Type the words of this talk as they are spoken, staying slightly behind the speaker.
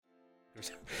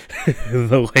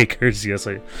The Lakers, yes.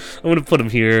 I'm going to put them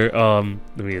here.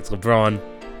 It's LeBron.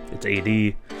 It's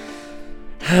AD.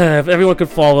 If everyone could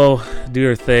follow, do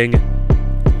your thing,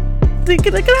 it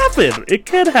can happen. It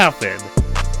can happen.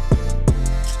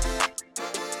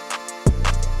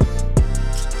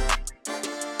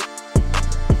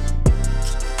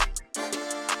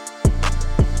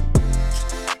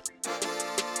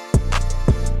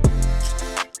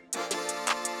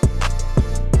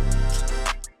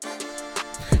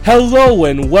 Hello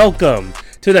and welcome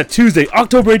to the Tuesday,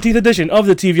 October 18th edition of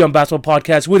the TV on Basketball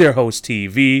Podcast with your host,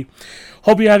 TV.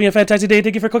 Hope you're having a fantastic day.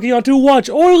 Thank you for clicking on to watch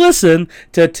or listen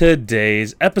to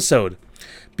today's episode.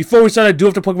 Before we start, I do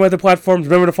have to plug my other platforms.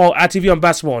 Remember to follow at TV on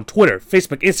Basketball on Twitter,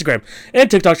 Facebook, Instagram, and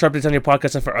TikTok for updates on your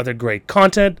podcast and for other great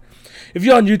content. If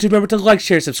you're on YouTube, remember to like,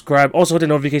 share, subscribe. Also hit the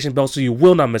notification bell so you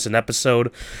will not miss an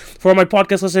episode. For my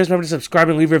podcast listeners, remember to subscribe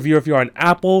and leave a review if you're on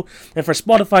Apple. And for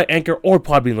Spotify, Anchor, or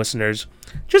Podbean listeners,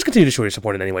 just continue to show your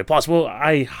support in any way possible.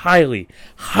 I highly,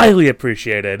 highly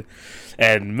appreciate it.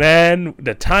 And man,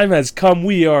 the time has come.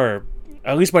 We are,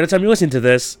 at least by the time you listen to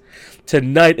this,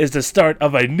 tonight is the start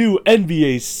of a new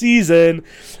NBA season.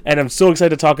 And I'm so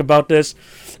excited to talk about this.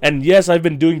 And yes, I've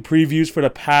been doing previews for the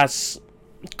past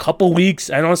couple weeks,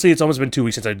 and honestly it's almost been 2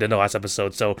 weeks since I did the last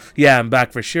episode, so yeah, I'm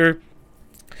back for sure.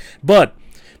 But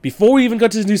before we even go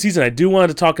to this new season, I do want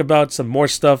to talk about some more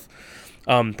stuff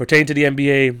pertaining to the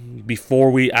NBA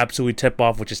before we absolutely tip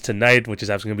off, which is tonight, which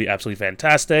is absolutely going to be absolutely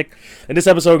fantastic. In this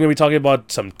episode, we're going to be talking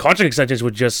about some contract extensions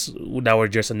that were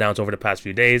just announced over the past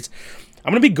few days.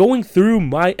 I'm going to be going through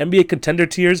my NBA contender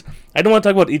tiers. I don't want to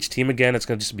talk about each team again. It's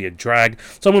going to just be a drag.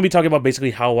 So I'm going to be talking about basically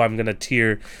how I'm going to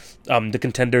tier the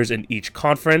contenders in each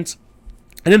conference.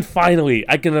 And then finally,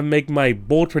 I can make my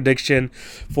bold prediction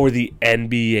for the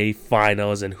NBA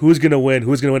Finals and who's going to win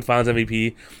Finals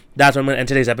MVP. That's what I'm going to end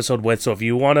today's episode with. So if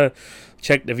you want to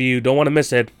if you don't want to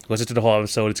miss it, listen to the whole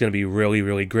episode. It's going to be really,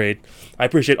 really great. I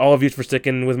appreciate all of you for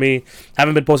sticking with me.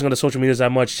 Haven't been posting on the social medias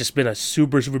that much. Just been a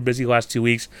super, super busy last 2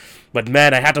 weeks. But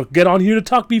man, I had to get on here to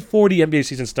talk before the NBA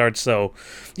season starts. So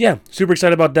yeah, super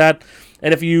excited about that.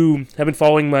 And if you have been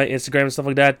following my Instagram and stuff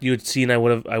like that, you'd seen I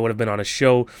would have been on a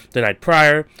show the night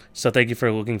prior. So thank you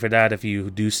for looking for that if you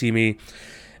do see me.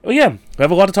 Well, yeah, I have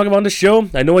a lot to talk about on this show.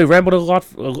 I know I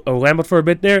rambled for a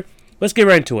bit there. Let's get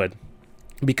right into it.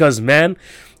 Because, man,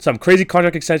 some crazy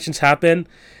contract extensions happen,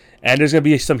 and there's going to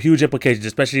be some huge implications,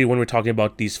 especially when we're talking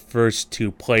about these first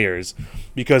two players.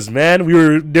 Because, man,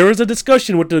 there was a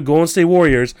discussion with the Golden State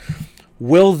Warriors.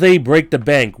 Will they break the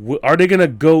bank? Are they going to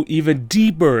go even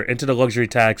deeper into the luxury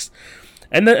tax?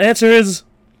 And the answer is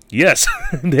yes.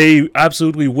 They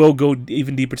absolutely will go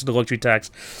even deeper into the luxury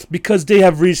tax because they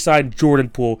have re-signed Jordan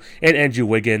Poole and Andrew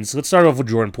Wiggins. Let's start off with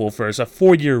Jordan Poole first. A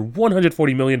 4-year,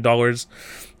 $140 million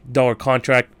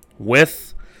contract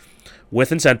with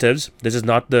incentives. This is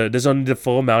only the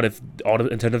full amount if all the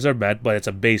incentives are met, but it's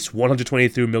a base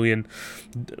 $123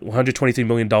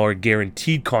 million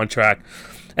guaranteed contract.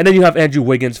 And then you have Andrew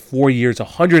Wiggins, 4 years,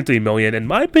 $103 million. In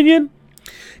my opinion,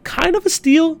 kind of a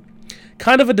steal,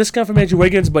 kind of a discount from Andrew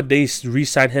Wiggins, but they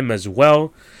re-signed him as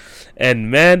well. And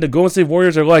man, the Golden State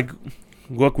Warriors are like,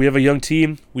 look, we have a young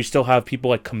team. We still have people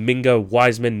like Kuminga,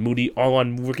 Wiseman, Moody, all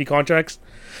on rookie contracts.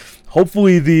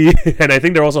 Hopefully and I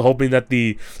think they're also hoping that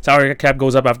the salary cap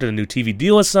goes up after the new TV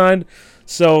deal is signed.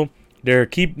 So they're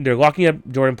locking up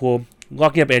Jordan Poole,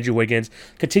 locking up Andrew Wiggins,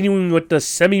 continuing with the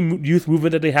semi-youth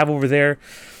movement that they have over there.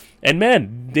 And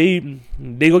man,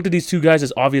 they looked at these two guys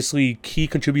as obviously key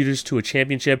contributors to a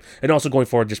championship and also going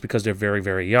forward just because they're very,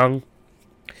 very young.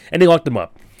 And they locked them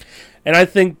up. And I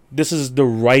think this is the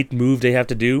right move they have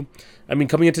to do. I mean,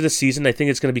 coming into the season, I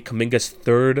think it's going to be Kuminga's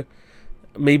third,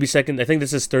 maybe second. I think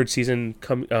this is third season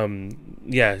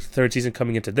third season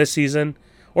coming into this season.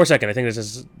 Or second. I think this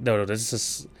is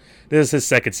his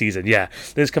second season. Yeah.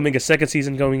 There's coming a second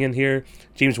season going in here.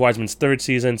 James Wiseman's third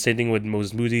season. Same thing with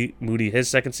Moses Moody, his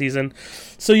second season.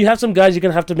 So you have some guys you're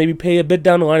going to have to maybe pay a bit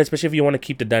down the line, especially if you want to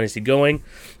keep the dynasty going.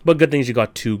 But good thing is you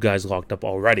got two guys locked up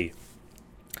already.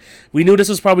 We knew this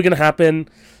was probably going to happen.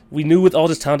 We knew with all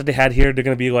this talent that they had here, they're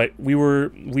going to be like, we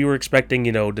were expecting,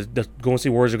 the Golden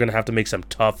State Warriors are going to have to make some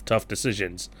tough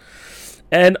decisions.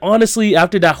 And honestly,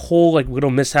 after that whole little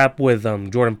mishap with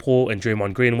Jordan Poole and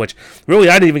Draymond Green, which really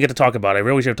I didn't even get to talk about. I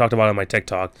really should have talked about it on my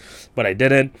TikTok, but I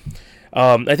didn't.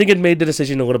 I think it made the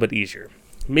decision a little bit easier.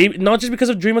 Maybe not just because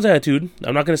of Draymond's attitude.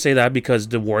 I'm not going to say that because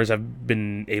the Warriors have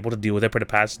been able to deal with it for the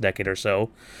past decade or so.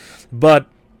 But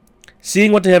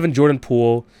seeing what they have in Jordan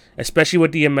Poole, especially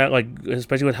with the amount,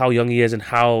 especially with how young he is and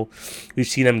how we've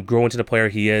seen him grow into the player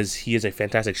he is. He is a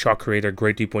fantastic shot creator,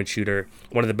 great 3-point shooter,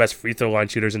 one of the best free throw line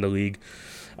shooters in the league.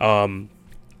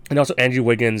 And also Andrew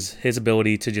Wiggins, his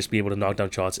ability to just be able to knock down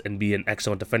shots and be an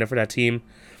excellent defender for that team.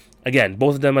 Again,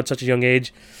 both of them at such a young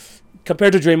age.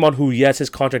 Compared to Draymond, who, yes, his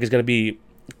contract is going to be,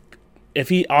 if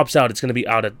he opts out, it's going to be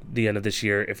out at the end of this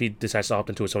year. If he decides to opt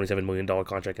into a $77 million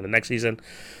contract in the next season,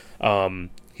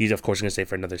 he's, of course, going to stay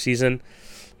for another season.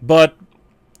 But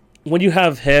when you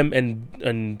have him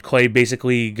and Clay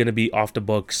basically going to be off the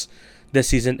books this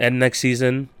season and next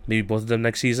season, maybe both of them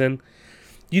next season,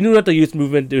 you knew that the youth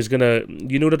movement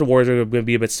you knew that the Warriors are going to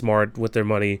be a bit smart with their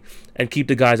money and keep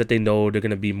the guys that they know they're going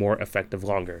to be more effective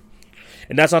longer.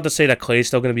 And that's not to say that Clay's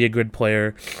still going to be a good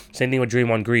player. Same thing with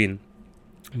Draymond Green.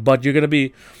 But you're going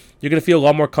to feel a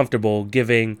lot more comfortable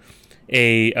giving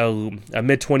a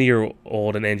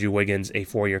mid-20-year-old and Andrew Wiggins a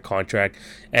 4-year contract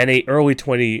and a early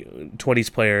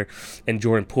 20s player in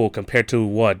Jordan Poole compared to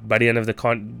what by the end of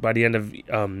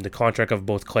the contract of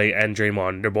both Clay and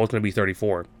Draymond, they're both going to be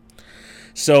 34.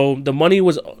 So the money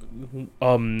was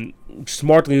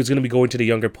smartly was going to be going to the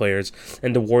younger players,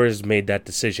 and the Warriors made that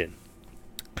decision.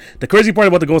 The crazy part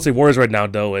about the Golden State Warriors right now,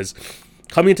 though, is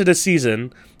coming into this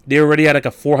season, they already had like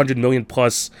a $400 million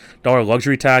plus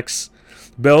luxury tax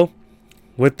bill.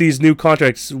 With these new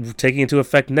contracts taking into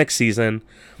effect next season,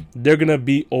 they're going to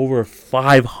be over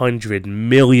 $500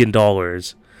 million,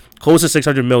 close to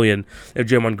 $600 million if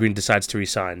Draymond Green decides to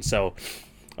resign. So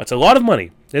that's a lot of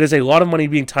money. It is a lot of money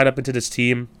being tied up into this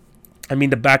team. I mean,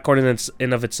 the backcourt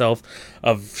in of itself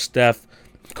of Steph,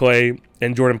 Clay,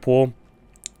 and Jordan Poole,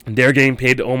 they're getting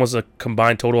paid almost a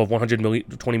combined total of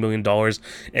 $20 million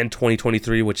in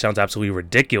 2023, which sounds absolutely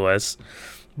ridiculous.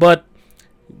 But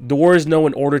the Warriors know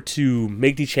in order to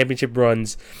make these championship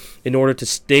runs, in order to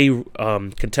stay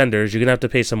contenders, you're going to have to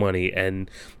pay some money.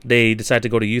 And they decide to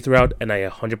go the youth route, and I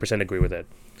 100% agree with it.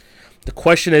 The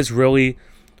question is really,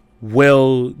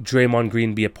 will Draymond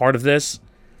Green be a part of this?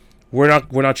 We're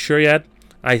not sure yet.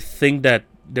 I think that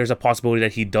there's a possibility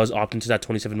that he does opt into that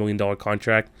 $27 million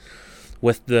contract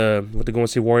with the Golden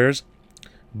State Warriors.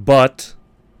 But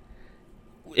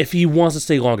if he wants to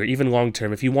stay longer, even long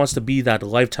term, if he wants to be that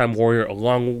lifetime Warrior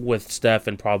along with Steph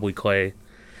and probably Clay,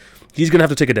 he's going to have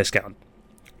to take a discount.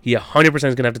 He 100% is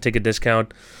going to have to take a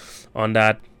discount on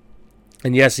that.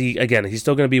 And yes, he's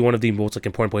still going to be one of the most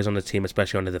important players on the team,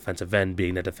 especially on the defensive end,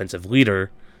 being the defensive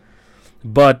leader.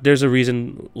 But there's a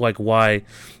reason why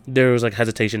there was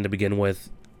hesitation to begin with.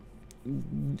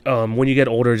 When you get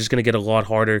older, it's just going to get a lot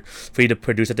harder for you to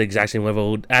produce at the exact same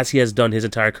level as he has done his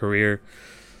entire career.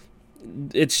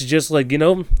 It's just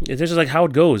it's just how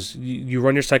it goes. You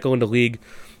run your cycle in the league.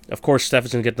 Of course, Steph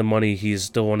is going to get the money. He's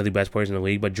still one of the best players in the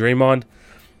league. But Draymond,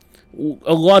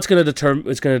 a lot's going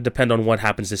to depend on what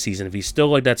happens this season. If he's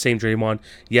still that same Draymond,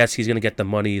 yes, he's going to get the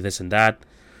money, this and that.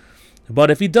 But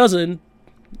if he doesn't,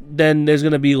 then there's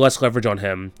going to be less leverage on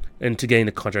him into getting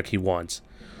the contract he wants.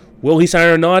 Will he sign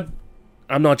or not?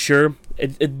 I'm not sure.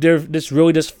 This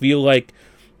really does feel like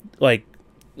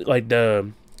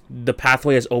the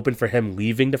pathway is open for him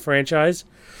leaving the franchise.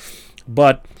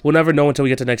 But we'll never know until we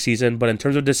get to next season. But in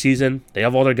terms of this season, they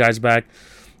have all their guys back.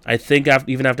 I think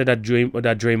even after that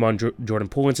Draymond Jordan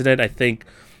Poole incident, I think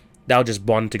that'll just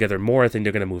bond together more. I think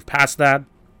they're going to move past that.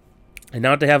 And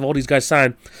now that they have all these guys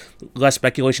signed, less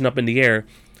speculation up in the air,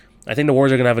 I think the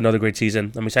Warriors are going to have another great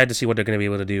season. I'm excited to see what they're going to be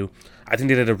able to do. I think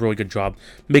they did a really good job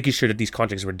making sure that these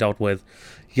contracts were dealt with.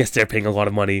 Yes, they're paying a lot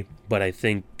of money, but I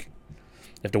think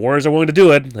if the Warriors are willing to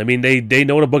do it, I mean, they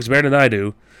know the books better than I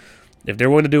do. If they're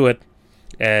willing to do it,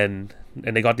 and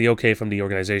they got the okay from the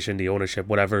organization, the ownership,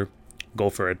 whatever, go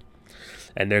for it.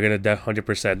 And they're going to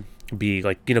 100% be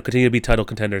continue to be title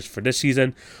contenders for this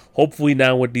season. Hopefully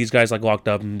now with these guys locked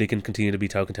up, they can continue to be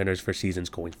title contenders for seasons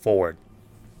going forward.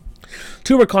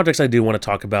 Two more contracts I do want to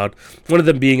talk about. One of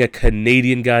them being a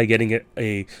Canadian guy getting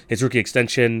his rookie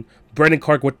extension. Brandon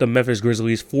Clark with the Memphis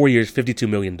Grizzlies, 4 years, $52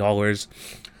 million.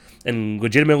 And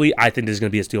legitimately, I think this is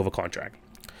going to be a steal of a contract.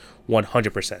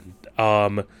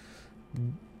 100%.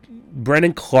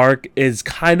 Brandon Clark is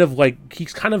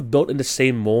he's kind of built in the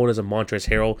same mold as a Montrezl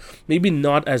Harrell. Maybe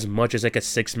not as much as a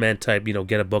six-man type,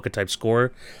 get a bucket type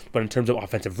scorer. But in terms of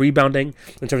offensive rebounding,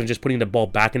 in terms of just putting the ball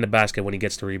back in the basket when he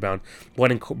gets to rebound,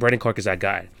 Brandon Clark is that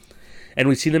guy. And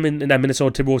we've seen him in that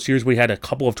Minnesota Timberwolves series where he had a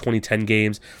couple of 2010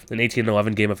 games, an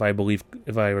 18-11 game if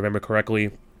I remember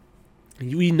correctly.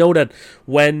 We know that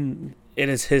when it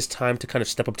is his time to kind of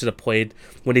step up to the plate,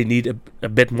 when they need a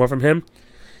bit more from him,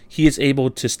 he is able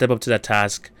to step up to that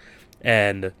task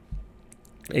and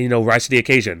rise to the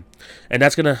occasion. And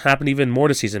that's going to happen even more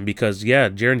this season because,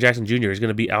 Jaren Jackson Jr. is going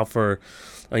to be out for,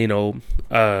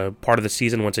 part of the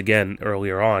season once again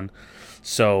earlier on.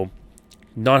 So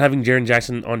not having Jaren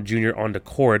Jackson Jr. on the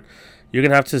court, you're going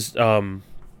to have to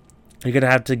you're going to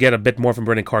have to get a bit more from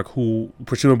Brendan Clark, who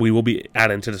presumably will be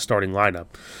added to the starting lineup.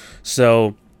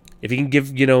 So if you can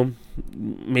give,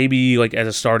 maybe like as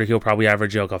a starter, he'll probably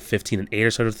average like a 15 and 8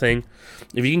 or sort of thing.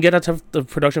 If you can get that type of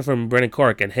production from Brendan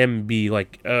Clark and him be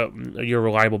like your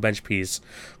reliable bench piece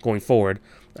going forward,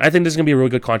 I think this is going to be a really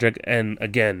good contract. And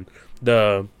again,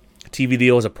 the TV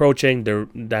deal is approaching.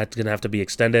 That's going to have to be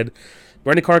extended.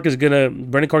 Brendan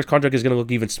Clark's contract is gonna look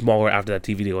even smaller after that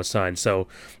TV deal is signed. So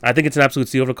I think it's an absolute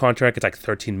steal of a contract. It's like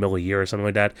 $13 million a year or something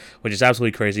like that, which is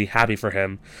absolutely crazy. Happy for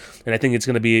him, and I think it's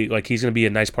gonna be like he's gonna be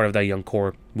a nice part of that young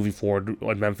core moving forward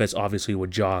in Memphis. Obviously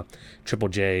with Ja, Triple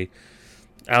J.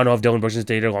 I don't know if Dylan Brooks is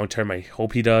dated long term. I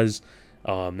hope he does,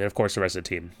 and of course the rest of the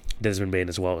team, Desmond Bane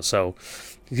as well. So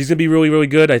he's gonna be really, really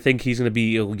good. I think he's gonna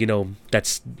be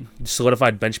that's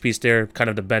solidified bench piece there, kind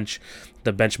of the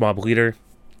bench mob leader.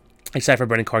 Excited for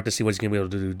Brendan Clark to see what he's going to be able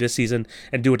to do this season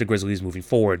and do with the Grizzlies moving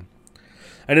forward.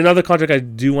 And another contract I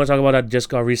do want to talk about that just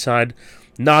got re-signed.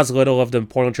 Nas Little of the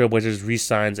Portland Trail Blazers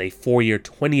re-signs a 4-year,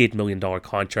 $28 million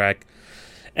contract.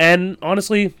 And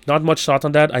honestly, not much thoughts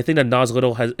on that. I think that Nas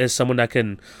Little is someone that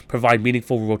can provide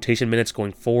meaningful rotation minutes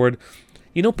going forward.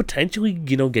 Potentially,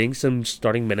 getting some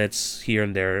starting minutes here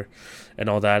and there and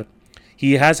all that.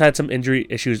 He has had some injury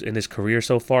issues in his career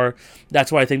so far.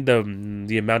 That's why I think the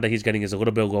amount that he's getting is a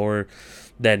little bit lower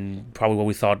than probably what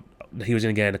we thought he was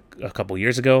going to get a couple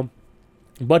years ago.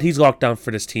 But he's locked down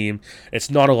for this team. It's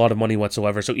not a lot of money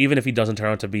whatsoever. So even if he doesn't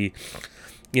turn out to be,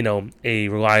 a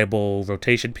reliable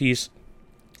rotation piece,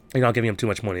 you're not giving him too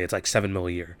much money. It's like $7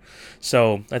 million a year.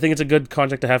 So I think it's a good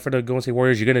contract to have for the Golden State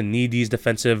Warriors. You're going to need these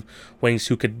defensive wings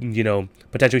who could,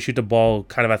 potentially shoot the ball,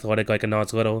 kind of athletic like a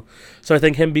Nas Little. So I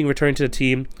think him being returned to the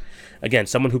team, again,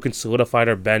 someone who can solidify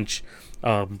their bench,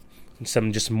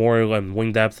 some just more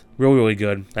wing depth, really, really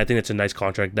good. I think it's a nice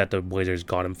contract that the Blazers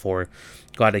got him for.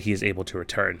 Glad that he is able to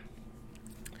return.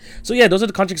 So yeah, those are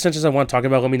the contract extensions I want to talk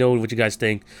about. Let me know what you guys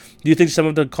think. Do you think some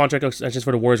of the contract extensions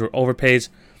for the Warriors were overpays?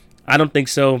 I don't think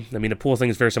so. I mean, the Poole thing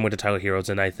is very similar to Tyler Heroes,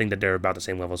 and I think that they're about the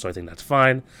same level, so I think that's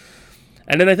fine.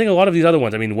 And then I think a lot of these other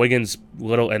ones, Wiggins,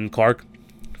 Little, and Clark,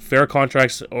 fair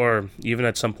contracts, or even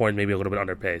at some point maybe a little bit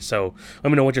underpaid. So let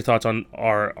me know what your thoughts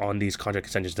are on these contract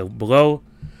extensions below.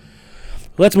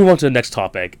 Let's move on to the next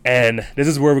topic, and this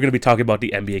is where we're going to be talking about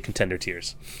the NBA contender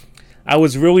tiers. I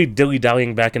was really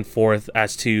dilly-dallying back and forth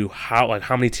as to how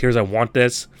many tiers I want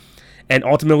this, and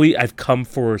ultimately I've come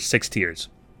for 6 tiers.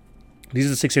 These are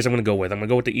the 6 tiers I'm going to go with. I'm going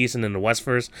to go with the East and then the West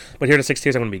first. But here are the 6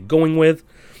 tiers I'm going to be going with.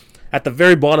 At the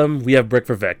very bottom, we have Brick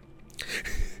for Vic.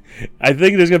 I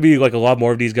think there's going to be a lot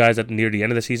more of these guys near the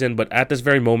end of the season. But at this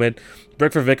very moment,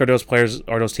 Brick for Vic are those players,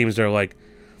 or those teams that are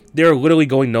they're literally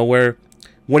going nowhere.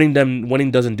 Winning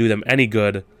doesn't do them any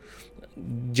good.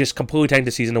 Just completely tank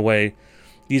the season away.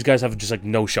 These guys have just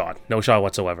no shot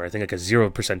whatsoever. I think a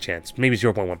 0% chance, maybe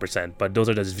 0.1%. But those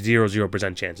are the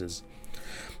 0% chances.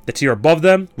 The tier above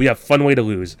them, we have Fun Way to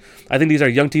Lose. I think these are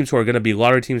young teams who are going to be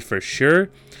lottery teams for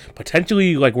sure.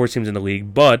 Potentially worst teams in the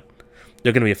league, but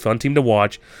they're going to be a fun team to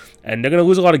watch. And they're going to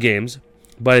lose a lot of games,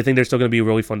 but I think they're still going to be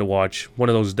really fun to watch. One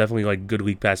of those definitely good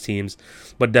league pass teams,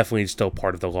 but definitely still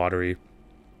part of the lottery.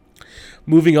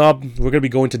 Moving up, we're going to be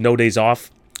going to No Days Off.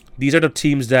 These are the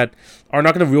teams that are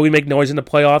not going to really make noise in the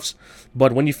playoffs,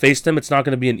 but when you face them, it's not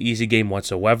going to be an easy game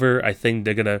whatsoever. I think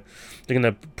they're gonna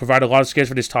provide a lot of scares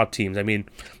for these top teams.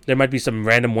 There might be some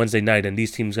random Wednesday night, and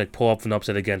these teams pull up an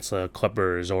upset against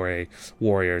Clippers or a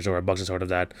Warriors or a Bucks and sort of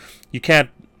that. You can't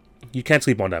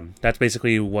sleep on them. That's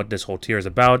basically what this whole tier is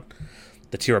about.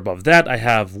 The tier above that, I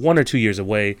have 1 or 2 years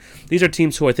away. These are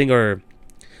teams who I think are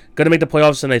going to make the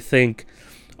playoffs, and I think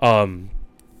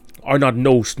are not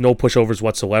no pushovers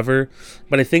whatsoever.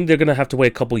 But I think they're going to have to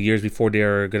wait a couple years before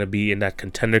they're going to be in that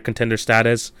contender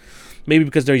status. Maybe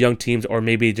because they're young teams, or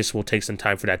maybe it just will take some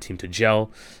time for that team to gel.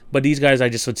 But these guys, I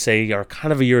just would say, are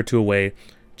kind of a year or two away.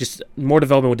 Just more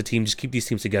development with the team. Just keep these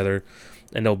teams together,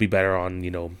 and they'll be better on,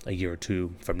 a year or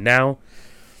two from now.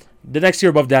 The next tier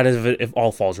above that is if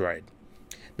all falls right.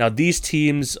 Now, these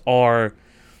teams are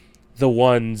the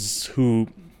ones who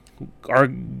are,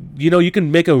 you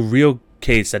can make a real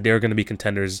case that they're going to be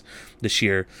contenders this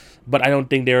year, but I don't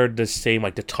think they're the same,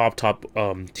 the top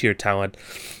tier talent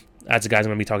as the guys I'm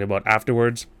going to be talking about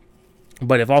afterwards.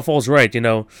 But if all falls right,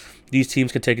 these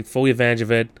teams can take fully advantage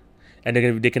of it, and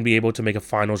they can be able to make a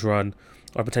finals run,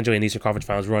 or potentially an Eastern Conference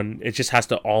Finals run. It just has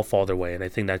to all fall their way, and I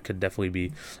think that could definitely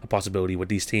be a possibility with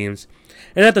these teams.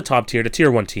 And at the top tier, the tier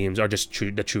 1 teams are just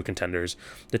the true contenders.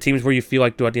 The teams where you feel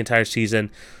like throughout the entire season,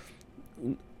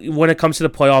 when it comes to the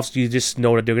playoffs, you just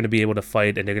know that they're going to be able to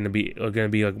fight, and they're going to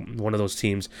be one of those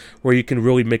teams where you can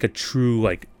really make a true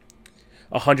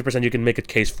 100% you can make a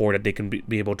case for that they can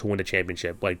be able to win the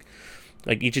championship. Like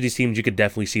each of these teams, you could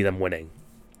definitely see them winning.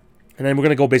 And then we're going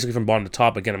to go basically from bottom to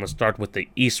top. Again, I'm going to start with the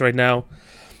East right now.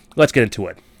 Let's get into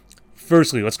it.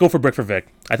 Firstly, let's go for Brick for Vic.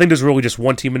 I think there's really just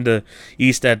one team in the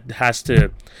East that's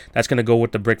going to go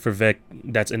with the Brick for Vic,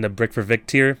 that's in the Brick for Vic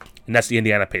tier, and that's the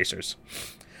Indiana Pacers.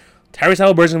 Tyrese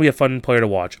Halliburton's going to be a fun player to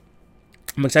watch.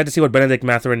 I'm excited to see what Benedict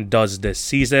Mathurin does this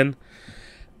season.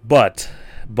 But,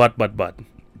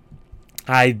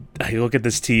 I look at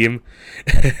this team,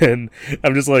 and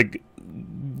I'm just like,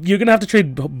 you're going to have to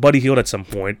trade Buddy Hield at some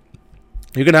point.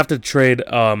 You're going to have to trade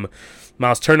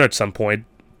Miles Turner at some point.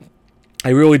 I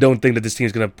really don't think that this team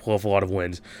is going to pull off a lot of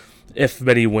wins, if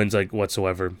many wins like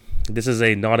whatsoever. This is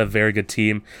not a very good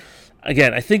team.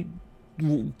 Again, I think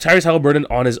Tyrese Halliburton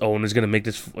on his own is going to make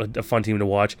this a fun team to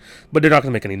watch, but they're not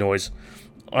going to make any noise.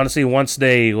 Honestly, once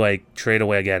they trade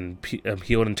away again,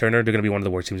 Hield and Turner, they're going to be one of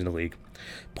the worst teams in the league.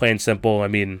 Plain and simple. I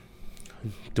mean,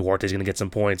 Duarte's going to get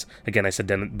some points. Again, I said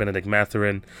Benedict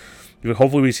Mathurin.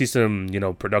 Hopefully we see some,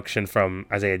 production from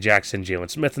Isaiah Jackson,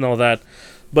 Jalen Smith, and all that.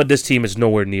 But this team is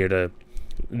nowhere near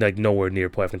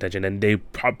playoff contention, and they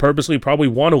purposely probably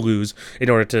want to lose in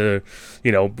order to,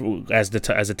 as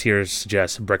the tier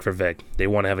suggests, Brick for Vic. They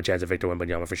want to have a chance at Victor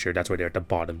Wembanyama for sure. That's why they're at the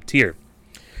bottom tier.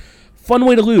 Fun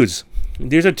way to lose. I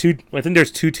think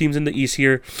there's two teams in the East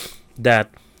here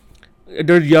that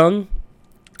they're young.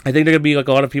 I think they're gonna be a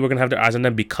lot of people are gonna have their eyes on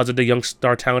them because of the young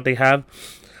star talent they have.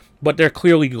 But they're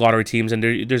clearly lottery teams, and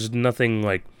there's nothing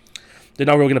they're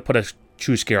not really going to put a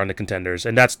true scare on the contenders,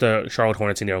 and that's the Charlotte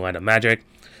Hornets and the Orlando Magic.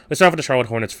 Let's start with the Charlotte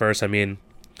Hornets first. I mean,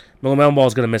 LaMelo Ball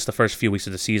is going to miss the first few weeks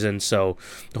of the season, so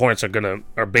the Hornets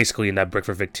are basically in that Brick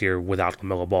for Vic tier without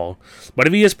LaMelo Ball. But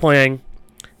if he is playing,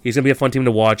 he's going to be a fun team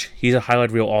to watch. He's a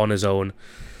highlight reel all on his own.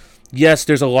 Yes,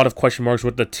 there's a lot of question marks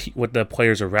with the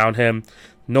players around him.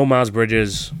 No Miles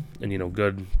Bridges, and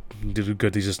good.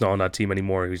 He's just not on that team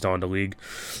anymore. He's not in the league.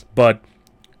 But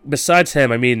besides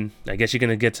him, I mean, I guess you're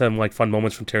going to get some fun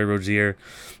moments from Terry Rozier.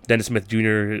 Dennis Smith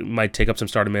Jr. might take up some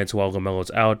starting minutes while LaMelo's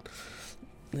out.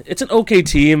 It's an okay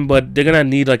team, but they're going to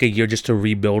need a year just to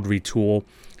rebuild, retool,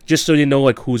 just so you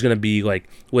know who's going to be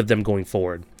with them going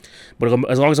forward. But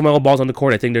as long as LaMelo Ball's on the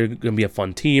court, I think they're going to be a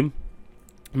fun team.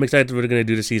 I'm excited for what they're going to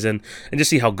do this season and just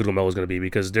see how good LaMelo is going to be,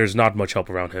 because there's not much help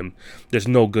around him. There's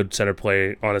no good center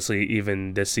play, honestly,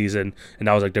 even this season, and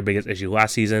that was their biggest issue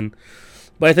last season.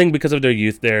 But I think because of their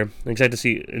youth there, I'm excited to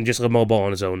see, and just LaMelo Ball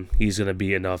on his own, he's going to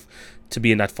be enough to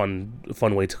be in that fun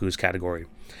way to lose category.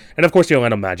 And of course, the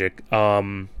Orlando Magic.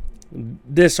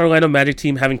 This Orlando Magic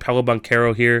team, having Paolo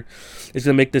Banchero here, is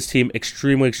going to make this team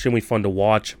extremely, extremely fun to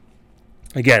watch.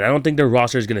 Again, I don't think their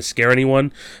roster is going to scare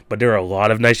anyone, but there are a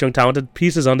lot of nice young talented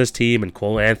pieces on this team, and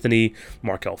Cole Anthony,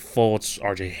 Markelle Fultz,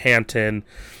 RJ Hampton,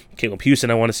 Caleb Houston.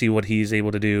 I want to see what he's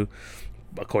able to do.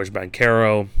 Of course,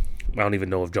 Banchero. I don't even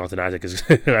know if Jonathan Isaac is...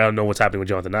 I don't know what's happening with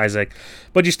Jonathan Isaac.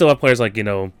 But you still have players like,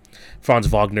 Franz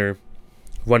Wagner,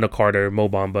 Wendell Carter, Mo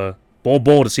Bamba,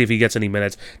 Bol to see if he gets any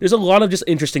minutes. There's a lot of just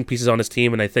interesting pieces on this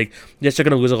team, and I think, yes, they're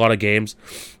going to lose a lot of games,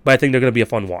 but I think they're going to be a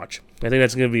fun watch. I think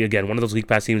that's going to be, again, one of those League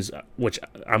Pass teams, which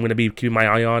I'm going to be keeping my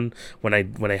eye on when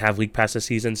I have League Pass this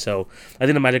season. So I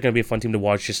think the Magic are going to be a fun team to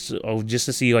watch, just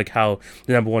to see how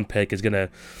the number one pick is going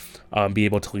to be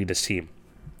able to lead this team.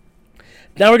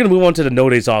 Now we're going to move on to the no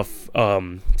days off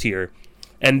tier,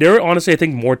 and there are honestly, I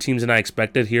think, more teams than I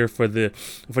expected here for the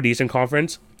Eastern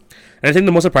Conference. And I think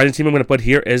the most surprising team I'm going to put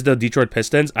here is the Detroit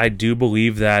Pistons. I do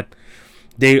believe that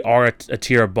they are a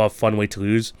tier above fun way to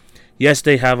lose. Yes,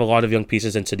 they have a lot of young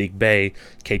pieces in Sadiq Bey,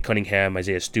 Cade Cunningham,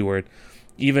 Isaiah Stewart,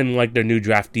 even their new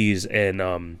draftees in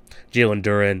Jalen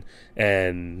Duren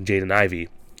and Jaden Ivey.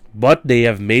 But they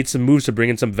have made some moves to bring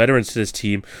in some veterans to this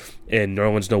team in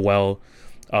Nerlens Noel,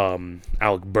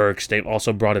 Alec Burks. They've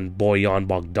also brought in Bojan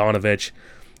Bogdanovic.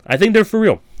 I think they're for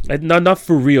real. Not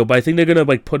for real, but I think they're going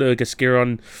to put a scare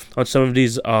on some of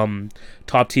these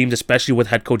top teams, especially with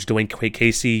head coach Dwayne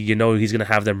Casey. He's going to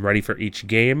have them ready for each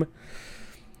game.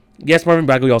 Yes, Marvin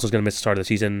Bagley also is going to miss the start of the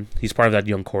season. He's part of that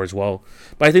young core as well.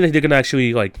 But I think that they're going to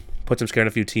actually put some scare in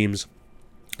a few teams.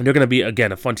 And they're going to be,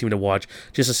 again, a fun team to watch,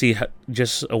 just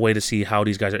a way to see how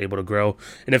these guys are able to grow.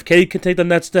 And if Cade can take the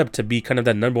next step to be kind of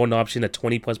that number one option, a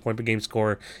 20-plus point per game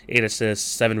scorer, 8 assists,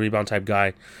 7 rebound type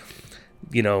guy,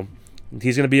 he's going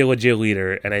to be a legit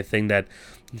leader. And I think that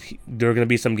there are going to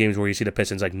be some games where you see the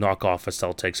Pistons knock off a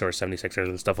Celtics or a 76ers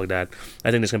and stuff like that. I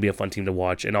think it's going to be a fun team to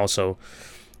watch. And also,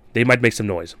 they might make some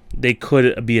noise. They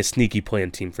could be a sneaky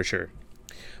play-in team for sure.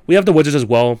 We have the Wizards as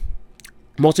well,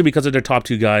 mostly because of their top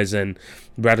two guys and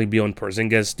Bradley Beal and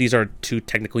Porzingis. These are two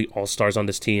technically all-stars on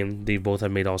this team. They both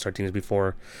have made all-star teams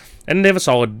before. And they have a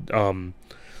solid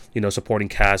supporting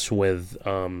cast with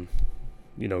Rui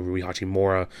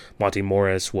Hachimura, Monty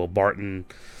Morris, Will Barton,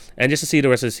 and just to see the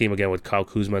rest of the team again with Kyle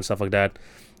Kuzma and stuff like that.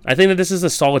 I think that this is a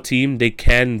solid team. They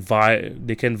can vie.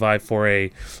 They can vie for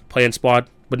a play-in spot,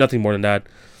 but nothing more than that.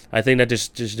 I think that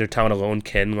just their talent alone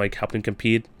can help them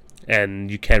compete, and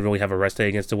you can't really have a rest day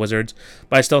against the Wizards.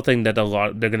 But I still think that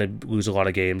they're gonna lose a lot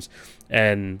of games,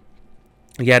 and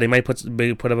yeah, they might put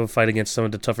up a fight against some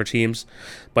of the tougher teams.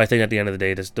 But I think at the end of the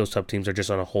day, those tough teams are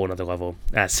just on a whole another level,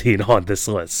 as seen on this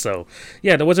list. So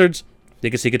yeah, the Wizards,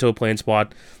 they can sneak into a play-in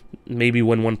spot, maybe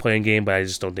win one play-in game, but I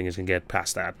just don't think it's gonna get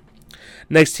past that.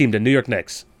 Next team, the New York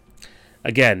Knicks.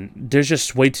 Again, there's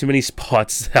just way too many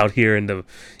spots out here in the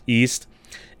East.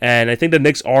 And I think the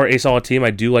Knicks are a solid team.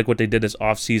 I do like what they did this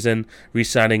offseason,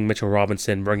 re-signing Mitchell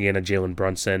Robinson, bringing in a Jalen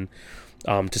Brunson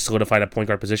to solidify that point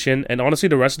guard position. And honestly,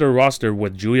 the rest of the roster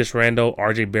with Julius Randle,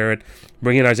 RJ Barrett,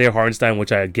 bringing in Isaiah Hartenstein,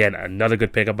 which another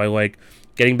good pickup I like.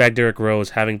 Getting back Derrick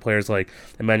Rose, having players like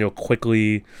Emmanuel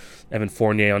Quickley, Evan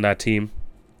Fournier on that team.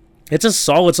 It's a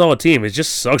solid team. It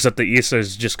just sucks that the East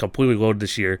is just completely loaded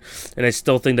this year, and I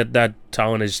still think that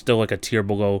talent is still like a tier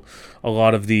below a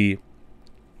lot of the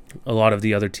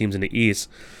other teams in the East.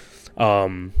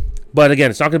 But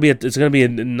again, it's not gonna be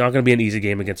an easy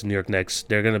game against the New York Knicks.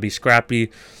 They're gonna be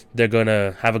scrappy. They're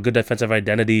gonna have a good defensive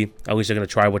identity. At least they're gonna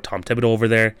try with Tom Thibodeau over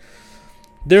there.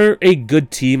 They're a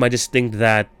good team. I just think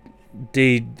that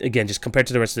just compared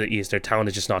to the rest of the East, their talent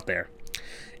is just not there.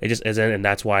 It just isn't, and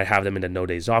that's why I have them in the no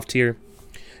days off tier.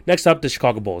 Next up, the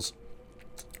Chicago Bulls.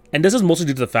 And this is mostly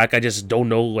due to the fact I just don't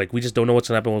know, we just don't know what's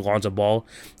going to happen with Lonzo Ball.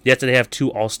 Yes, they have 2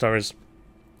 All-Stars,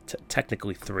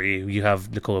 technically 3. You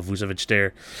have Nikola Vucevic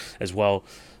there as well.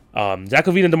 Zach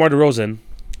LaVine and DeMar DeRozan,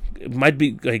 it might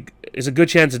be, it's a good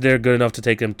chance that they're good enough to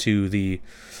take them to the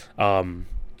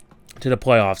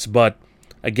playoffs, but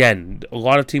again, a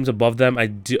lot of teams above them,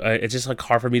 it's just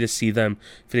hard for me to see them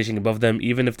finishing above them,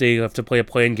 even if they have to play a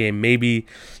play-in game. Maybe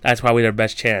that's probably their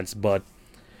best chance, but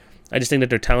I just think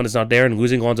that their talent is not there, and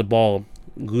losing Lonzo Ball,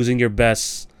 losing your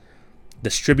best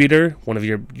distributor, one of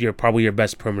your probably your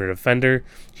best perimeter defender,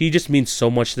 he just means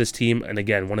so much to this team, and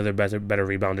again, one of their better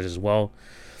rebounders as well.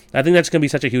 I think that's going to be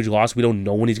such a huge loss. We don't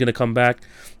know when he's going to come back.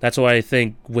 That's why I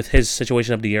think with his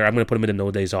situation of the year, I'm going to put him in the no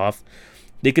days off.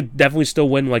 They could definitely still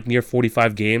win near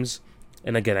 45 games.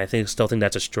 And again, I still think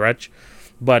that's a stretch.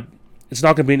 But it's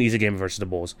not going to be an easy game versus the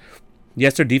Bulls.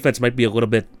 Yes, their defense might be a little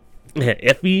bit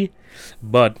iffy,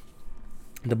 but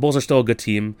the Bulls are still a good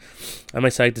team. I'm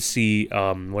excited to see what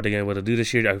they're going to be able to do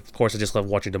this year. Of course, I just love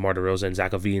watching DeMar DeRozan and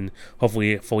Zach LaVine.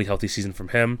 Hopefully, a fully healthy season from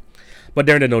him. But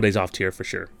they're in the no days off tier for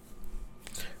sure.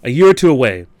 A year or two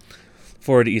away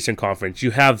for the Eastern Conference.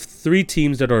 You have 3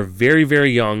 teams that are very,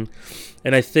 very young.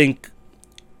 And I think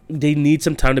they need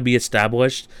some time to be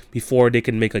established before they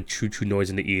can make true noise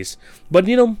in the East. But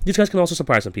these guys can also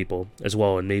surprise some people as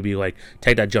well, and maybe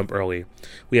take that jump early.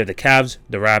 We have the Cavs,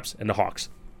 the Raps, and the Hawks.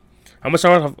 I'm gonna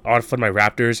start off with my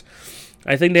Raptors.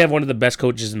 I think they have one of the best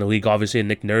coaches in the league, obviously, in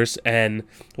Nick Nurse. And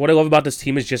what I love about this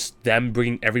team is just them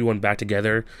bringing everyone back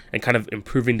together and kind of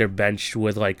improving their bench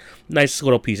with nice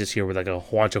little pieces here with a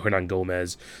Juancho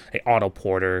Hernan-Gomez, a Otto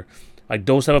Porter.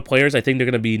 Those type of players, I think they're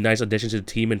going to be nice additions to the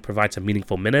team and provide some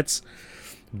meaningful minutes.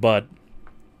 But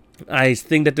I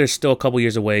think that they're still a couple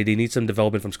years away. They need some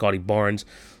development from Scotty Barnes.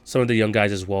 Some of the young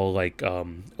guys as well, like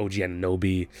OG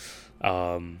Anunoby,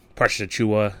 Precious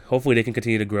Achua. Hopefully they can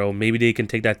continue to grow. Maybe they can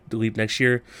take that leap next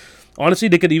year. Honestly,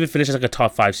 they could even finish as a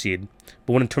top 5 seed.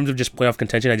 But in terms of just playoff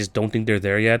contention, I just don't think they're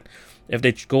there yet. If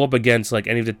they go up against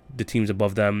any of the teams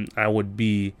above them, I would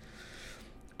be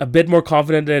a bit more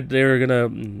confident that they're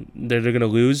gonna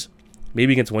lose.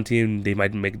 Maybe against one team they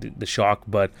might make the shock,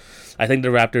 but I think the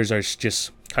Raptors are just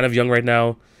kind of young right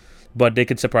now, but they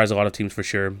could surprise a lot of teams for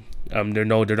sure. They're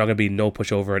not gonna be no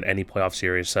pushover in any playoff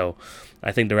series, so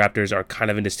I think the Raptors are kind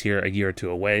of in this tier a year or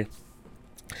two away.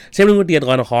 Same thing with the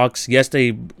Atlanta Hawks. Yes, they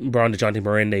brought in DeJounte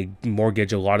Murray and they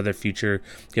mortgage a lot of their future,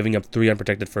 giving up 3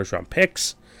 unprotected first-round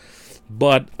picks.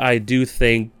 But I do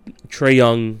think Trae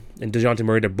Young and DeJounte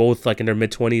Murray, they're both in their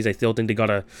mid-20s. I still think they got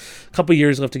a couple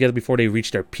years left together before they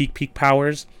reach their peak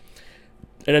powers.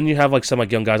 And then you have some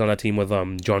young guys on that team with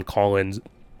John Collins,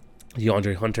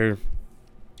 DeAndre Hunter,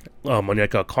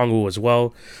 Onyeka Okongwu as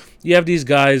well. You have these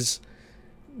guys.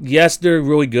 Yes, they're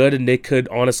really good, and they could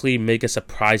honestly make a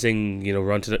surprising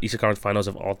run to the Eastern Conference Finals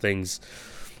if all things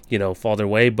fall their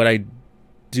way. But I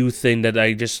do think that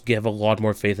I just have a lot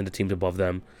more faith in the teams above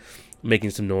them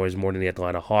making some noise more than the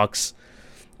Atlanta Hawks.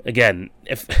 Again,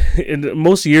 if in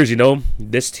most years,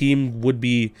 this team would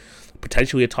be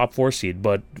potentially a top 4 seed.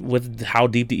 But with how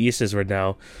deep the East is right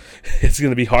now, it's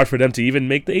going to be hard for them to even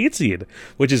make the 8 seed,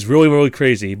 which is really, really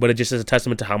crazy. But it just is a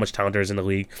testament to how much talent there is in the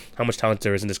league, how much talent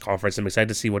there is in this conference. I'm excited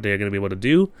to see what they're going to be able to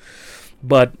do.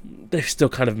 But they're still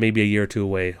kind of maybe a year or two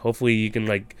away. Hopefully you can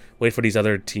like wait for these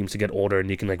other teams to get older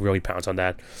and you can like really pounce on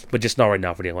that. But just not right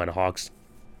now for the Atlanta Hawks.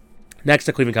 Next,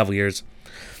 the Cleveland Cavaliers.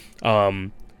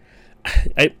 I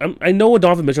know what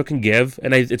Donovan Mitchell can give,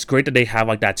 and it's great that they have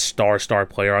like that star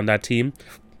player on that team.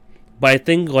 But I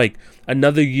think like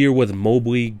another year with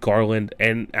Mobley, Garland,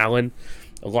 and Allen,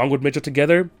 along with Mitchell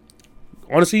together,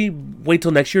 honestly, wait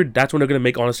till next year. That's when they're going to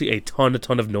make, honestly, a ton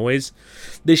of noise.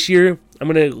 This year,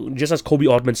 I'm going to, just as Kobe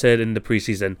Altman said in the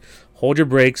preseason, hold your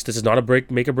breaks. This is not a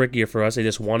make or break year for us. I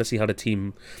just want to see how the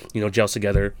team, gels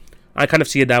together. I kind of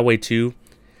see it that way too.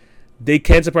 They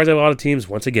can surprise a lot of teams.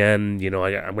 Once again, I'm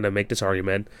going to make this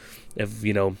argument if,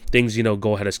 things,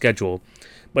 go ahead of schedule.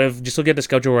 But if just look at the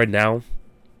schedule right now,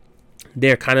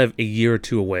 they're kind of a year or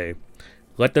two away.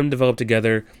 Let them develop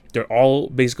together. They're all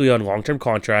basically on long-term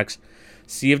contracts.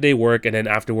 See if they work, and then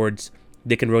afterwards,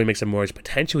 they can really make some noise,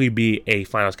 potentially be a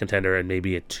finals contender in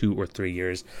maybe 2 or 3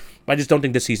 years. But I just don't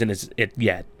think this season is it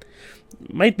yet.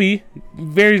 Might be.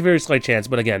 Very, very slight chance.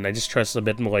 But again, I just trust a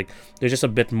bit more, like, there's just a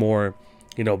bit more,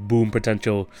 boom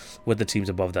potential with the teams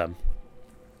above them.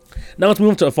 Now let's move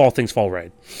on to if all things fall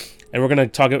right. And we're going to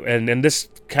talk, and in this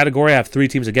category, I have 3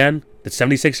 teams again. The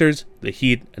 76ers, the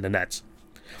Heat, and the Nets.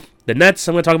 The Nets,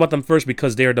 I'm going to talk about them first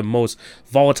because they are the most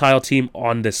volatile team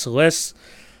on this list.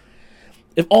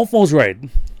 If all falls right,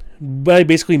 what I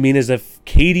basically mean is if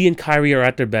KD and Kyrie are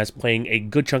at their best, playing a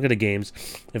good chunk of the games,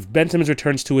 if Ben Simmons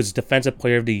returns to his Defensive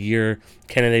Player of the Year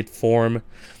candidate form,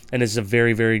 and is a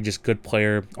very, very just good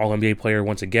player, All-NBA player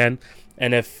once again,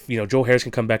 and if, Joe Harris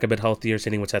can come back a bit healthier,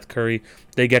 sitting with Seth Curry,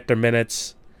 they get their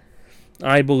minutes,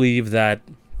 I believe that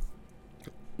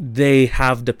they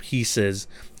have the pieces,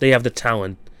 they have the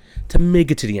talent to make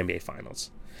it to the NBA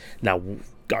Finals. Now,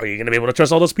 are you going to be able to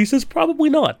trust all those pieces? Probably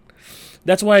not.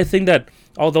 That's why I think that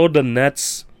although the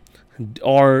Nets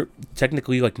are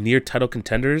technically like near title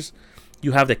contenders,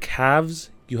 you have the Cavs,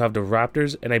 you have the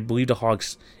Raptors, and I believe the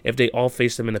Hawks, if they all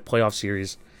face them in a playoff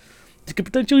series, they could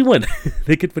potentially win.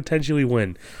 They could potentially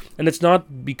win. And it's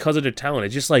not because of their talent.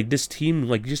 It's just like this team,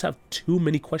 like, you just have too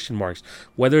many question marks.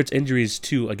 Whether it's injuries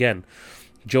to, again,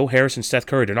 Joe Harris and Seth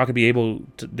Curry, they're not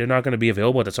going to be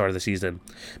available at the start of the season.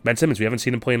 Ben Simmons, we haven't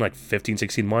seen him play in like 15,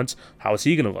 16 months. How is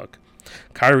he going to look?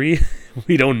 Kyrie,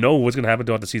 we don't know what's going to happen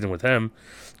throughout the season with him.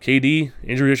 KD,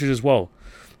 injury issues as well.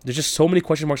 There's just so many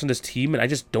question marks on this team, and I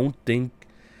just don't think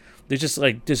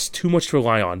there's too much to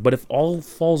rely on. But if all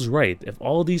falls right, if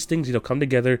all these things, come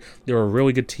together, they're a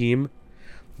really good team,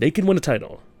 they can win a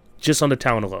title just on the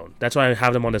talent alone. That's why I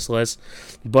have them on this list.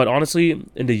 But honestly,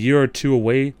 in the year or two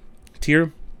away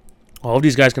tier, all of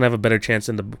these guys can have a better chance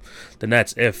than the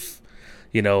Nets if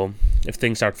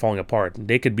things start falling apart.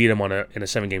 They could beat them in a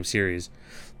 7-game series.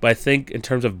 But I think in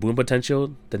terms of boom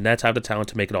potential, the Nets have the talent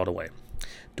to make it all the way.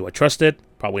 Do I trust it?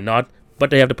 Probably not, but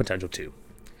they have the potential to.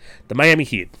 The Miami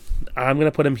Heat, I'm going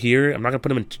to put them here. I'm not going to put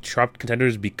them in sharp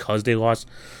contenders because they lost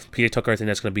PJ Tucker. I think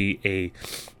that's going to be a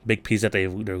big piece that they're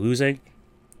losing.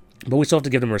 But we still have to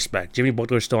give them respect. Jimmy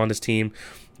Butler's still on this team.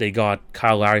 They got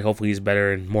Kyle Lowry. Hopefully he's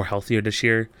better and more healthier this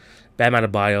year. Bam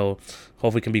Adebayo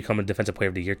hopefully can become a Defensive Player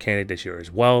of the Year candidate this year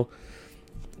as well.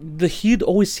 The Heat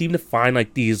always seem to find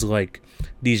these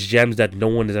gems that no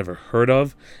one has ever heard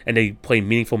of, and they play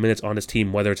meaningful minutes on this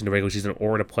team, whether it's in the regular season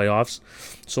or the playoffs.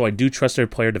 So I do trust their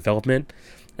player development.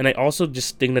 And I also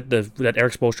just think that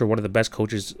Eric Spoelstra, one of the best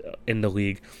coaches in the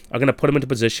league, are going to put him into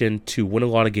position to win a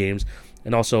lot of games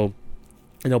and also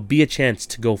be a chance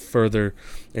to go further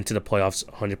into the playoffs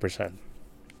 100%.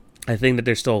 I think that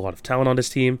there's still a lot of talent on this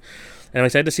team, and I'm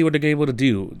excited to see what they're able to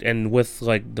do. And with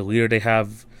the leader they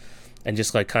have, and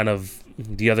just kind of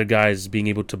the other guys being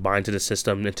able to bind to the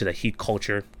system, into the Heat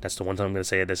culture, that's the one thing I'm going to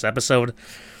say in this episode.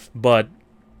 But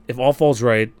if all falls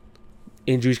right,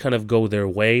 injuries kind of go their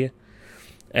way,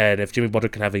 and if Jimmy Butler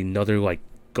can have another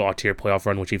god-tier playoff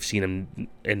run, which we've seen him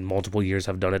in multiple years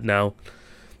have done it now,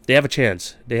 they have a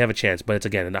chance. But it's,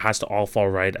 again, it has to all fall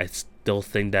right. I still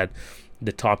think that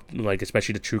the top,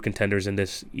 especially the true contenders in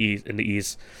the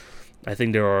East, I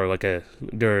think there are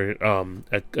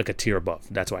a tier above.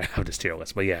 That's why I have this tier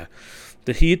list. But yeah,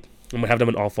 the Heat, I'm gonna have them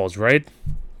in all falls right.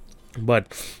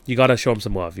 But you gotta show them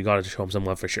some love. You gotta show them some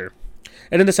love for sure.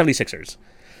 And then the 76ers,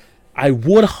 I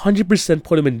would 100%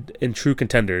 put them in true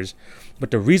contenders.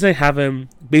 But the reason I have them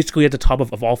basically at the top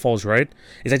of all falls right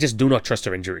is I just do not trust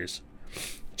their injuries.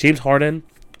 James Harden,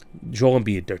 Joel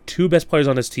Embiid, they're two best players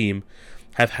on this team.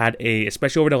 have had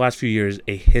especially over the last few years,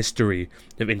 a history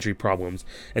of injury problems.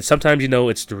 And sometimes,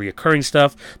 it's the reoccurring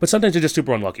stuff, but sometimes they're just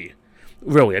super unlucky.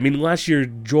 Really. I mean, last year,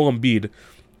 Joel Embiid,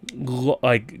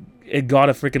 it got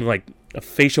a freaking, a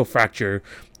facial fracture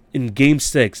in Game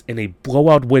 6 in a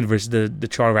blowout win versus the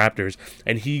Toronto Raptors,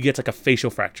 and he gets, a facial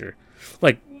fracture.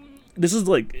 This is,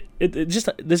 this is just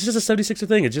a 76er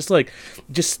thing. It's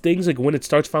just things, when it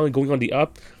starts finally going on the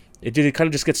up, it kind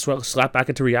of just gets slapped back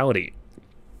into reality.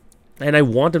 And I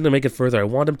want him to make it further. I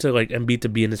want him to, Embiid to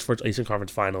be in his first Eastern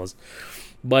Conference Finals.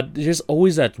 But there's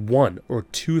always that one or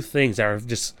two things that are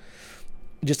just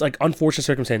unfortunate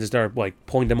circumstances that are,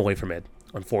 pulling them away from it,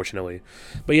 unfortunately.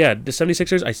 But yeah, the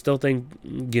 76ers, I still think,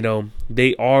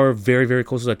 they are very, very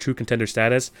close to that true contender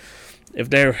status. If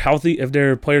they're healthy, if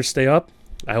their players stay up,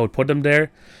 I would put them there.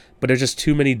 But there's just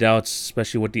too many doubts,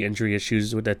 especially with the injury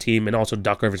issues with that team. And also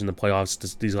Doc Rivers in the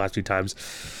playoffs these last few times,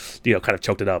 kind of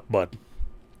choked it up. But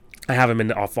I have him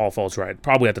in all falls right,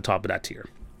 probably at the top of that tier.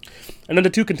 And then the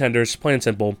two contenders, plain and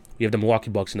simple, we have the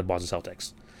Milwaukee Bucks and the Boston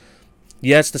Celtics.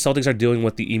 Yes, the Celtics are dealing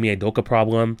with the Ime Udoka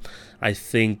problem. I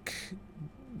think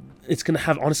it's going to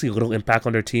have, honestly, little impact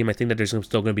on their team. I think that there's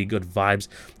still going to be good vibes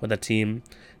with that team.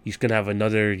 You're going to have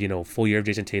another, full year of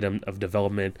Jason Tatum of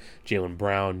development, Jaylen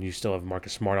Brown. You still have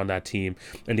Marcus Smart on that team.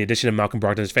 And the addition of Malcolm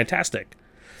Brogdon is fantastic.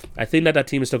 I think that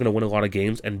team is still going to win a lot of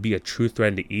games and be a true threat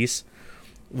in the East.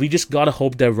 We just got to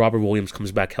hope that Robert Williams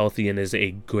comes back healthy and is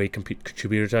a great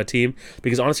contributor to that team.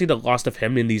 Because honestly, the loss of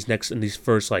him in these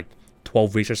first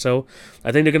 12 weeks or so,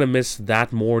 I think they're going to miss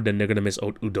that more than they're going to miss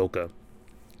Udoka.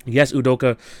 Yes,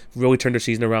 Udoka really turned their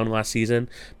season around last season,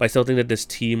 but I still think that this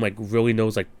team really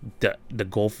knows the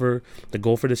goal for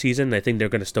the season. And I think they're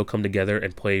going to still come together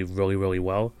and play really, really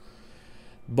well.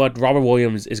 But Robert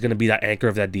Williams is going to be that anchor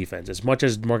of that defense. As much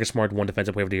as Marcus Smart won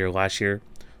Defensive Player of the Year last year,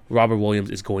 Robert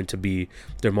Williams is going to be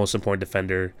their most important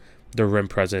defender, their rim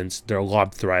presence, their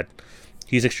lob threat.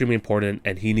 He's extremely important,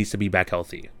 and he needs to be back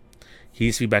healthy.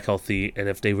 And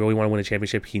if they really want to win a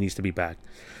championship, he needs to be back.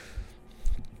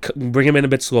 Bring him in a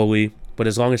bit slowly, but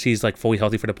as long as he's fully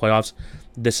healthy for the playoffs,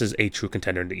 this is a true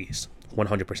contender in the East,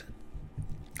 100%.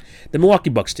 The Milwaukee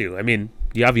Bucks too. I mean,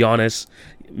 you have Giannis,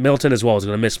 Middleton as well is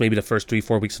going to miss maybe the first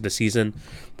 3-4 weeks of the season,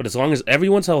 but as long as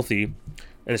everyone's healthy,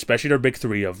 and especially their big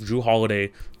three of Jrue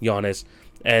Holiday, Giannis,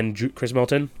 and Chris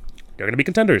Middleton, they're going to be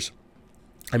contenders.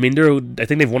 I mean, I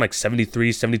think they've won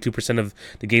 72% of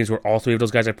the games where all three of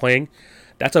those guys are playing.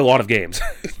 That's a lot of games.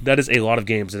 That is a lot of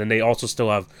games. And then they also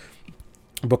still have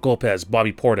Brook Lopez,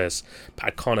 Bobby Portis,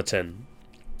 Pat Connaughton,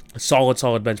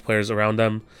 solid bench players around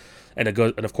them, and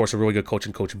of course a really good coach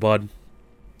in Coach Bud.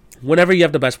 Whenever you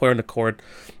have the best player on the court,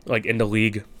 in the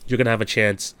league, you're gonna have a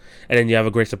chance, and then you have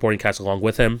a great supporting cast along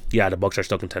with him. Yeah, the Bucks are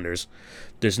still contenders.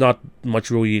 There's not much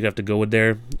really you have to go with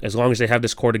there. As long as they have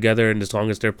this core together, and as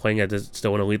long as they're playing at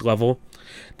still an elite level,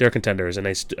 they're contenders. And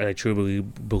I truly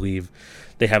believe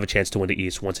they have a chance to win the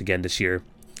East once again this year.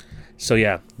 So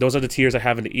yeah, those are the tiers I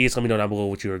have in the East. Let me know down below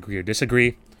what you agree or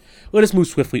disagree. Let us move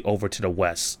swiftly over to the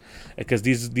West, because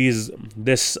this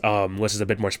list is a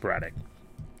bit more sporadic.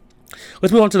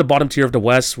 Let's move on to the bottom tier of the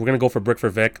West. We're going to go for Brick for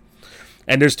Vic.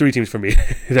 And there's three teams for me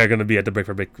that are going to be at the Brick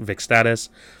for Vic status.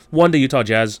 One, the Utah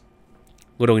Jazz.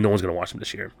 Literally no one's going to watch them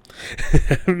this year.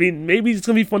 I mean, maybe it's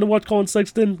going to be fun to watch Colin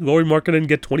Sexton, Lauri Markkanen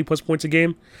get 20-plus points a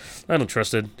game. I don't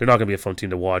trust it. They're not going to be a fun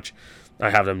team to watch. I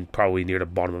have them probably near the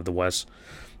bottom of the West.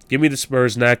 Give me the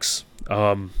Spurs next.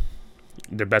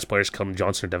 Their best players come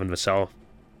Johnson or Devin Vassell.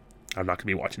 I'm not going to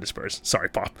be watching the Spurs. Sorry,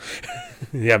 Pop.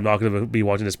 Yeah, I'm not going to be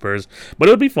watching the Spurs. But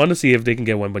it would be fun to see if they can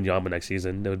get Wembanyama next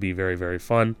season. That would be very, very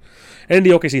fun. And the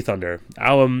OKC Thunder.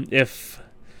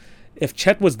 If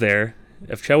Chet was there,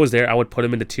 I would put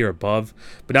him in the tier above.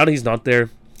 But now that he's not there,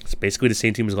 it's basically the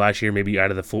same team as last year. Maybe you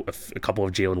added a couple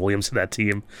of Jalen Williams to that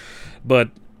team. But,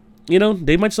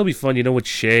 they might still be fun. With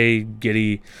Shea,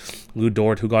 Giddey, Lou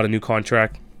Dort, who got a new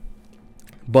contract.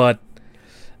 But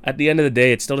at the end of the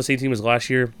day, it's still the same team as last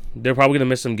year. They're probably going to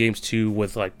miss some games too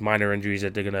with minor injuries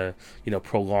that they're going to,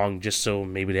 prolong just so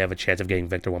maybe they have a chance of getting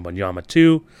Victor Wembanyama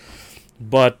too.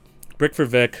 But Brick for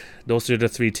Vic, those are the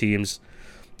three teams.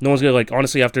 No one's going to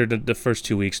honestly, after the first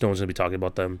 2 weeks, no one's going to be talking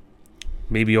about them.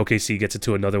 Maybe OKC gets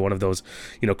into another one of those,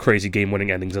 crazy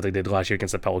game-winning endings that they did last year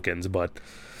against the Pelicans. But,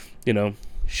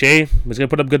 Shea is going to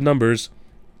put up good numbers.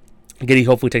 Giddey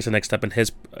hopefully takes the next step in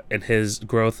his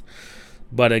growth.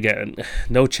 But again,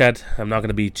 no Chet. I'm not going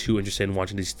to be too interested in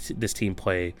watching this team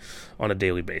play on a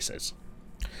daily basis.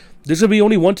 There's going to be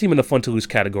only one team in the fun-to-lose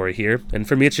category here, and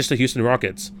for me, it's just the Houston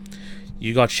Rockets.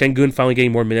 You got Şengün finally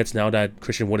getting more minutes now that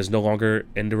Christian Wood is no longer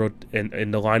in the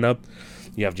lineup.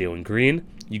 You have Jalen Green.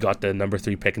 You got the number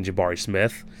 3 pick in Jabari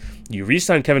Smith. You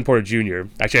re-signed Kevin Porter Jr.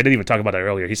 Actually, I didn't even talk about that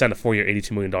earlier. He signed a 4-year,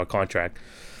 $82 million contract.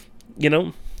 You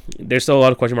know, there's still a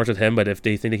lot of question marks with him, but if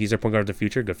they think that he's their point guard of the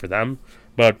future, good for them.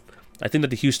 But I think that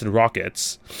the Houston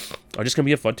Rockets are just going to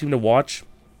be a fun team to watch.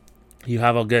 You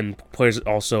have, again, players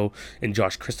also in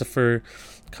Josh Christopher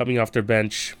coming off their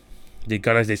bench. They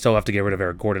still have to get rid of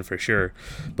Eric Gordon for sure.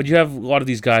 But you have a lot of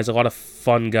these guys, a lot of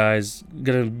fun guys.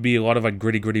 Going to be a lot of like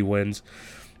gritty wins.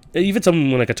 Even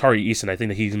someone like Atari Eason, I think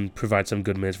that he can provide some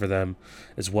good minutes for them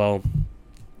as well.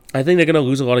 I think they're going to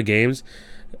lose a lot of games,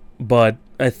 but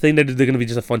I think that they're going to be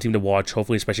just a fun team to watch.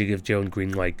 Hopefully, especially if Jalen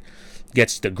Green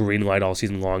gets the green light all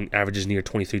season long, averages near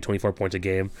 23, 24 points a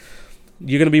game.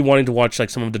 You're going to be wanting to watch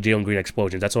like some of the Jalen Green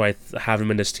explosions. That's why I have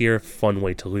him in this tier. Fun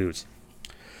way to lose.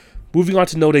 Moving on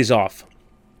to no days off.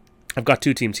 I've got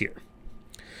 2 teams here.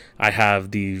 I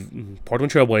have the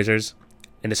Portland Trail Blazers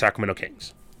and the Sacramento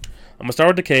Kings. I'm going to start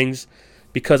with the Kings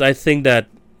because I think that,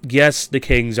 yes, the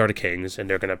Kings are the Kings, and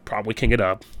they're going to probably king it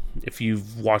up. If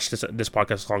you've watched this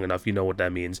podcast long enough, you know what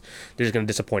that means. They're just going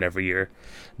to disappoint every year.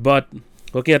 But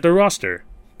looking at their roster,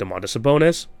 Domantas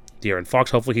Sabonis, De'Aaron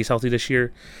Fox, hopefully he's healthy this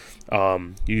year.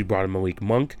 You brought in Malik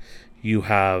Monk. You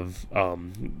have, the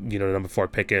number 4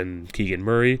 pick in Keegan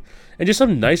Murray. And just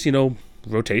some nice,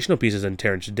 rotational pieces in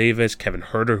Terrence Davis, Kevin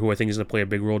Huerter, who I think is going to play a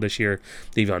big role this year,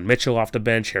 Davion Mitchell off the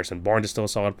bench, Harrison Barnes is still a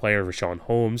solid player, Rashawn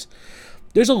Holmes.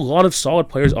 There's a lot of solid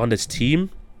players on this team.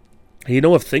 And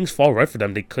if things fall right for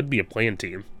them, they could be a playing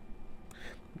team.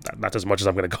 Not as much as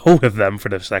I'm going to go with them for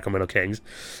the Sacramento Kings,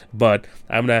 but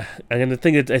I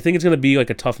think it's going to be like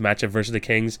a tough matchup versus the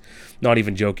Kings. Not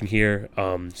even joking here.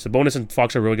 Sabonis and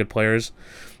Fox are really good players,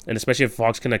 and especially if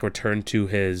Fox can return to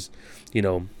his,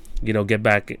 get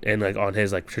back and on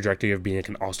his trajectory of being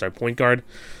an all-star point guard.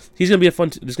 This is gonna be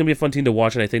a fun team to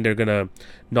watch, and I think they're gonna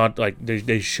not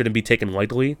they shouldn't be taken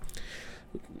lightly.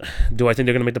 Do I think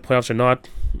they're gonna make the playoffs or not?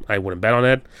 I wouldn't bet on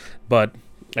it, but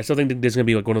I still think that this is going to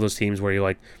be one of those teams where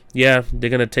you're they're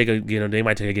going to take they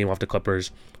might take a game off the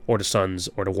Clippers or the Suns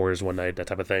or the Warriors one night, that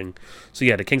type of thing. So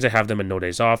yeah, the Kings, I have them in no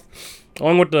days off,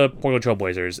 along with the Portland Trail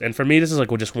Blazers. And for me, this is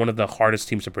just one of the hardest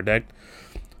teams to predict.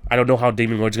 I don't know how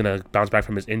Damian Lillard's going to bounce back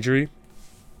from his injury,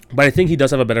 but I think he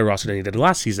does have a better roster than he did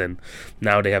last season.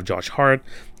 Now they have Josh Hart,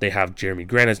 they have Jeremy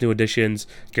Grant as new additions,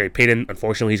 Gary Payton,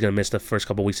 unfortunately, he's going to miss the first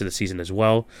couple weeks of the season as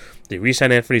well. They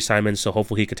re-signed Anthony Simons, so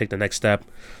hopefully he could take the next step.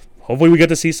 Hopefully we get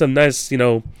to see some nice,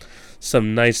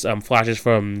 flashes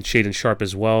from Shaedon Sharpe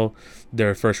as well,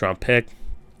 their first-round pick.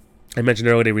 I mentioned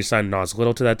earlier they re-signed Nas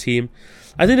Little to that team.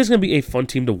 I think it's going to be a fun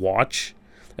team to watch,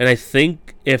 and I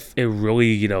think if it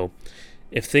really,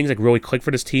 if things really click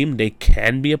for this team, they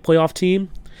can be a playoff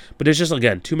team. But there's just,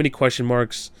 again, too many question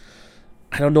marks.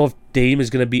 I don't know if Dame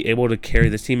is going to be able to carry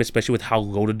this team, especially with how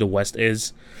loaded the West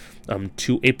is,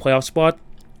 to a playoff spot.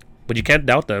 But you can't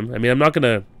doubt them. I mean, I'm not going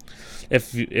to...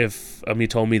 If you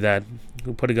told me that,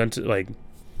 put a gun to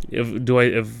if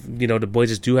the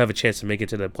Blazers do have a chance to make it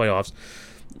to the playoffs,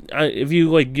 if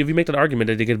you make that argument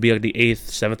that they could be the 8th,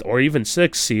 7th, or even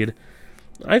 6th seed,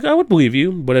 I would believe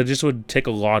you, but it just would take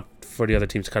a lot for the other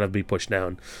teams to kind of be pushed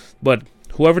down. But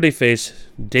whoever they face,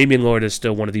 Damian Lillard is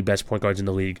still one of the best point guards in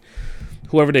the league.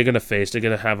 Whoever they're going to face, they're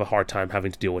going to have a hard time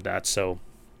having to deal with that. So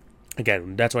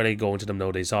again, that's why they go into the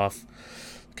no days off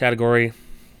category.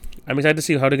 I'm excited to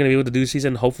see how they're going to be able to do this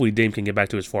season. Hopefully, Dame can get back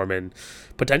to his form and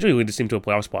potentially lead this team to a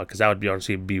playoff spot, because that would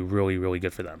be really, really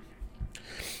good for them.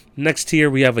 Next tier,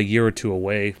 we have a year or two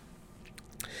away.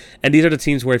 And these are the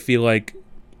teams where I feel like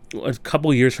a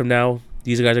couple years from now,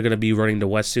 these guys are going to be running the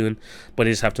West soon, but they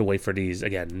just have to wait for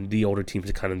the older teams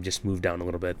to kind of just move down a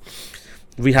little bit.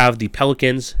 We have the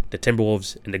Pelicans, the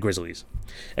Timberwolves, and the Grizzlies.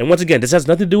 And once again, this has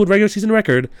nothing to do with regular season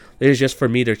record. It is just, for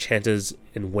me, their chances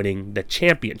in winning the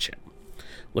championship.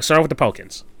 Let's start with the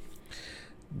Pelicans.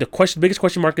 The biggest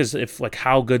question mark is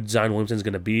how good Zion Williamson is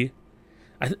going to be.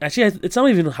 It's not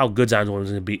even how good Zion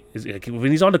Williamson is going to be.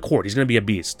 When he's on the court, he's going to be a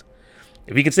beast.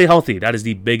 If he can stay healthy, that is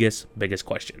the biggest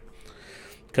question.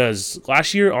 Because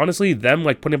last year, honestly, them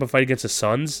putting up a fight against the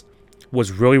Suns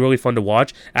was really, really fun to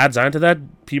watch. Add Zion to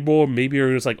that, people maybe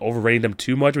are just overrating them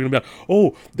too much. We're going to be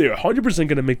they're 100%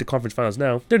 going to make the conference finals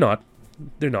now. They're not.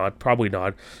 Probably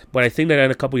not. But I think that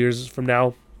in a couple years from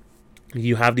now,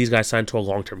 you have these guys signed to a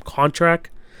long-term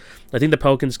contract. I think the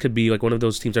Pelicans could be one of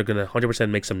those teams that are going to 100%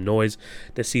 make some noise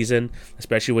this season,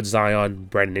 especially with Zion,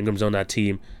 Brandon Ingram's on that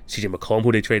team, CJ McCollum,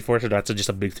 who they trade for, so that's just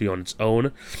a big three on its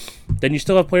own. Then you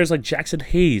still have players like Jackson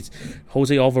Hayes,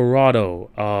 Jose Alvarado,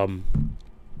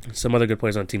 some other good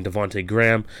players on the team, Devontae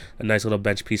Graham, a nice little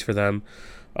bench piece for them.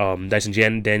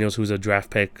 Dyson Daniels, who's a draft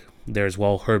pick there as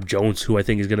well. Herb Jones, who I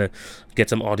think is going to get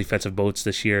some all-defensive votes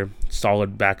this year.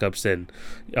 Solid backups and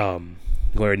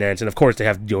Larry Nance. And, of course, they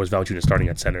have Jonas Valanciunas starting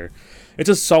at center. It's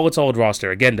a solid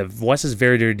roster. Again, the West is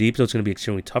very, very deep, so it's going to be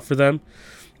extremely tough for them.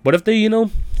 But if they,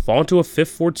 fall into a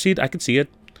 5th, 4th seed, I could see it.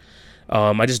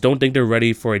 I just don't think they're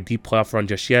ready for a deep playoff run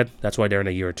just yet. That's why they're in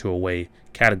a year or two away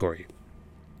category.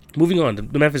 Moving on,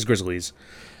 the Memphis Grizzlies.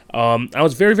 I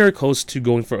was very, very close to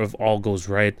going for if all took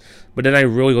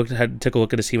a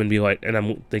look at this team and be like, and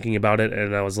I'm thinking about it,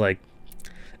 and I was like,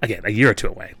 again, a year or two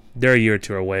away. They're a year or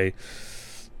two away.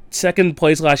 Second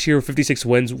place last year, 56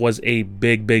 wins, was a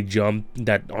big, big jump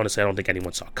that honestly I don't think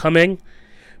anyone saw coming.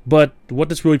 But what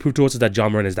this really proved to us is that Ja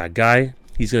Morant is that guy.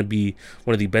 He's going to be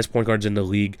one of the best point guards in the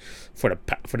league for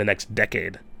the next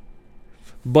decade.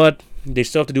 But they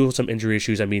still have to deal with some injury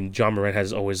issues. I mean, Ja Morant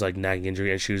has always nagging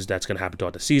injury issues. That's going to happen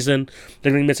throughout the season.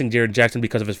 They're going to be missing Jared Jackson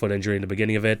because of his foot injury in the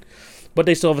beginning of it. But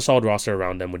they still have a solid roster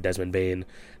around them with Desmond Bane,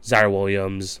 Zaire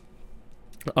Williams.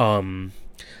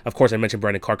 Of course, I mentioned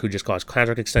Brandon Clark, who just got his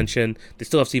contract extension. They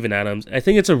still have Steven Adams. I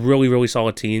think it's a really, really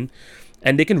solid team.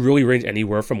 And they can really range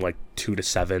anywhere from 2 to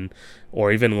 7,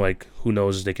 or even who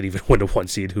knows, they could even win the 1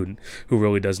 seed. Who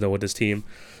really does know with this team?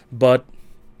 But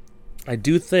I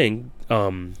do think,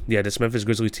 this Memphis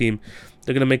Grizzlies team,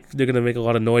 they're gonna make a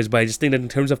lot of noise. But I just think that in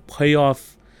terms of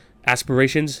playoff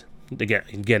aspirations,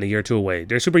 again a year or two away.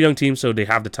 They're a super young team, so they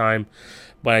have the time.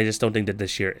 But I just don't think that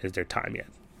this year is their time yet.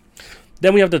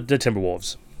 Then we have the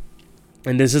Timberwolves,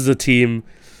 and this is a team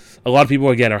a lot of people,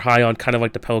 again, are high on, kind of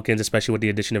like the Pelicans, especially with the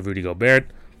addition of Rudy Gobert.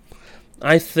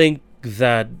 I think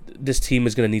that this team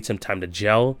is going to need some time to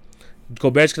gel.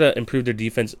 Gobert's going to improve their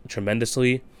defense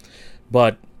tremendously,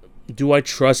 but do I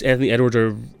trust Anthony Edwards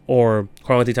or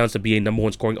Karl-Anthony Towns to be a number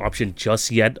 1 scoring option just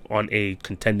yet on a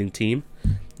contending team?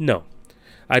 No,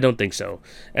 I don't think so.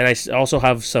 And I also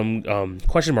have some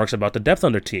question marks about the depth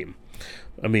on their team.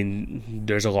 I mean,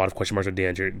 there's a lot of question marks with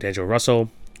D'Angelo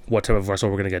Russell, what type of Russell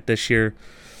we're going to get this year.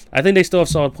 I think they still have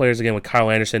solid players, again, with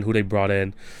Kyle Anderson, who they brought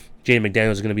in. Jaden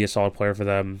McDaniels is going to be a solid player for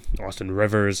them. Austin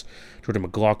Rivers, Jordan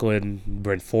McLaughlin,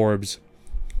 Brent Forbes.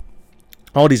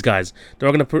 All these guys, they're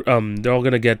all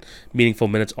going to get meaningful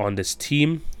minutes on this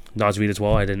team. Naz Reid as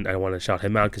well. I want to shout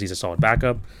him out because he's a solid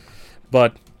backup.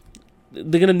 But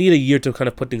they're going to need a year to kind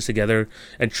of put things together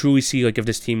and truly see if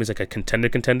this team is a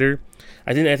contender.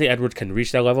 I think Anthony Edwards can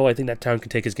reach that level. I think that Town can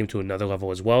take his game to another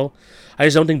level as well. I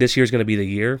just don't think this year is going to be the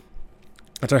year.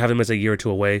 That's why I have them as a year or two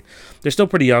away. They're still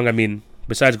pretty young. I mean,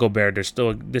 besides Gobert,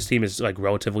 this team is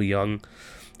relatively young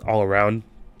all around.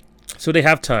 So they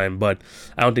have time, but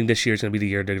I don't think this year is going to be the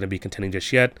year they're going to be contending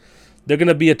just yet. They're going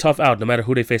to be a tough out no matter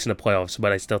who they face in the playoffs,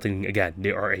 but I still think, again, they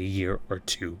are a year or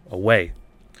two away.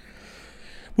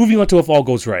 Moving on to if all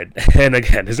goes right. And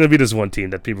again, there's going to be this one team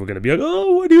that people are going to be like,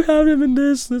 oh, why do you have him in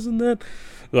this and that?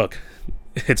 Look,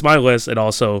 it's my list, and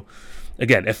also,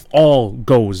 again, if all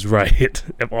goes right.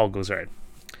 If all goes right.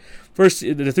 First,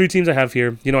 the 3 teams I have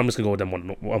here, I'm just going to go with them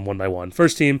one by one.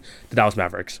 First team, the Dallas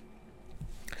Mavericks.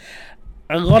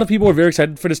 A lot of people are very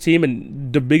excited for this team,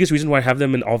 and the biggest reason why I have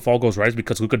them in all fall goes right is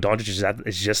because Luka Doncic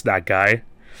is just that guy.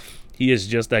 He is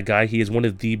just that guy. He is one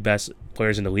of the best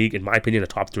players in the league, in my opinion, a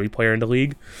top 3 player in the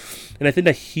league. And I think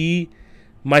that he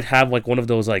might have one of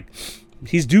those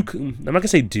he's due. I'm not gonna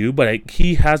say due, but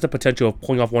he has the potential of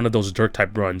pulling off one of those Dirk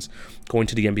type runs going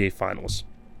to the NBA Finals.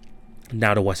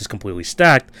 Now the West is completely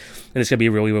stacked, and it's gonna be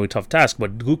a really, really tough task.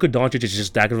 But Luka Doncic is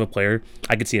just that good of a player.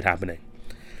 I could see it happening.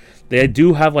 They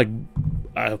do have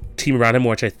a team around him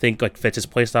which I think fits his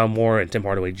playstyle more, and Tim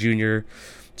Hardaway Jr.,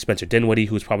 Spencer Dinwiddie,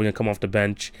 who's probably gonna come off the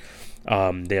bench.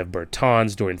 They have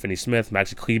Bertans, Dorian Finney-Smith,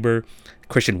 Maxi Kleber,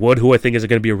 Christian Wood, who I think is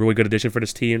going to be a really good addition for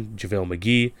this team, JaVale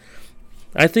McGee.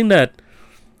 I think that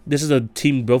this is a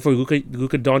team built for Luka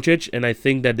Doncic, and I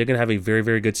think that they're going to have a very,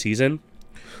 very good season.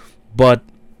 But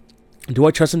do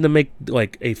I trust them to make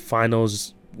a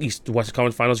finals, West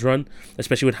Conference Finals run,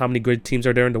 especially with how many good teams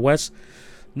are there in the West?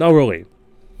 Not really.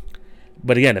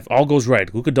 But again, if all goes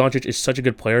right, Luka Doncic is such a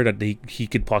good player that he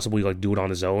could possibly do it on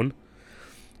his own.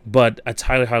 But it's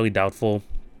highly, highly doubtful.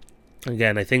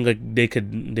 Again, I think they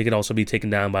could also be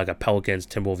taken down by a Pelicans,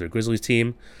 Timberwolves, or Grizzlies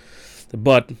team.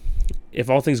 But if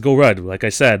all things go right, like I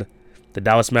said, the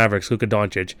Dallas Mavericks, Luka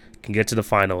Doncic, can get to the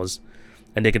finals,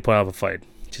 and they could put up a fight.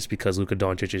 Just because Luka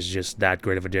Doncic is just that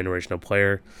great of a generational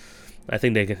player, I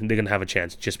think they're gonna have a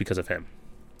chance just because of him.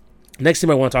 Next team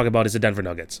I want to talk about is the Denver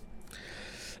Nuggets.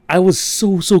 I was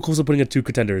so close to putting it 2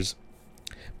 contenders,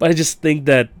 but I just think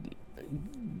that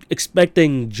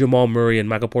expecting Jamal Murray and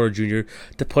Michael Porter Jr.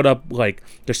 to put up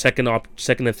their second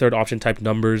and third option type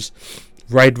numbers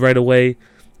right away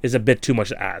is a bit too much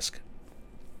to ask.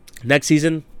 Next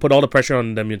season, put all the pressure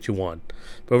on them that you want.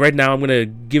 But right now, I'm going to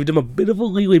give them a bit of a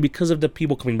leeway because of the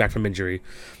people coming back from injury.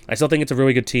 I still think it's a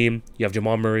really good team. You have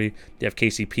Jamal Murray. You have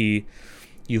KCP.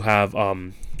 You have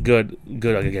good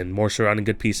again, more surrounding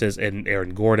good pieces in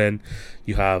Aaron Gordon.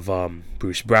 You have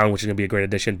Bruce Brown, which is going to be a great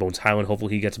addition. Bones Highland,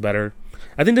 hopefully he gets better.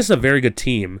 I think this is a very good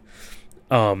team.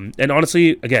 And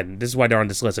honestly, again, this is why they're on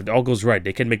this list. If it all goes right,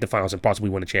 they can make the finals and possibly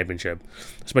win a championship,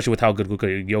 especially with how good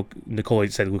Nikola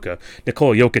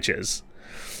Jokic is.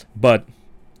 But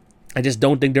I just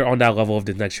don't think they're on that level of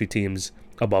the next three teams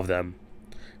above them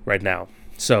right now.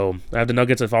 So I have the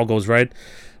Nuggets if all goes right,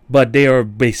 but they are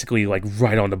basically like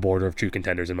right on the border of true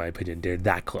contenders in my opinion. They're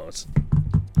that close.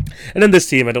 And then this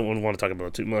team, I don't want to talk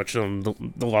about too much. The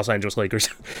Los Angeles Lakers,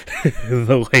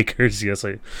 the Lakers. Yes,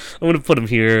 I'm going to put them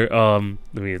here.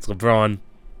 It's LeBron,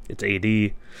 it's AD.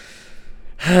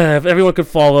 If everyone could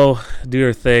follow, do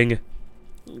their thing,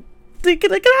 it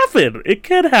can happen. It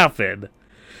can happen.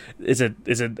 Is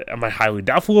it? Am I highly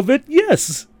doubtful of it?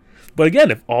 Yes. But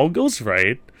again, if all goes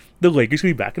right, the Lakers will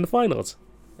be back in the finals.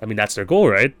 I mean, that's their goal,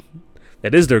 right?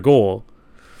 That is their goal.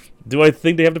 Do I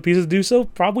think they have the pieces to do so?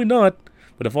 Probably not.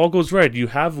 But if all goes right, you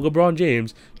have LeBron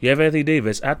James, you have Anthony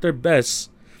Davis at their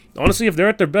best. Honestly, if they're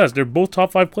at their best, they're both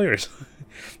top 5 players.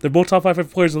 They're both top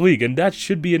 5 players in the league, and that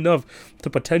should be enough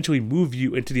to potentially move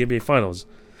you into the NBA Finals.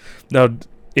 Now,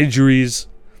 injuries,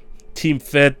 team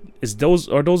fit,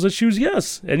 are those issues?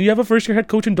 Yes. And you have a first-year head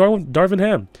coach in Darvin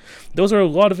Ham. Those are a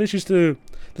lot of issues to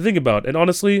think about. And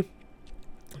honestly,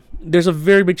 there's a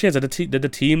very big chance that the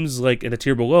teams like in the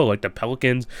tier below, like the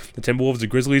Pelicans, the Timberwolves, the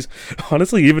Grizzlies,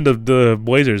 honestly, even the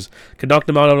Blazers, can knock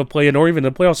them out of a play-in or even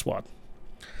a playoff spot.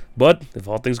 But if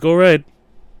all things go right,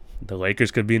 the Lakers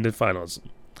could be in the finals.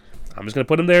 I'm just gonna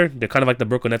put them there. They're kind of like the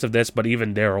Brooklyn Nets of this, but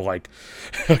even they're like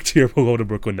a tier below the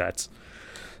Brooklyn Nets.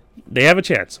 They have a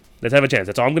chance. Let's have a chance.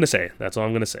 That's all I'm gonna say.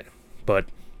 But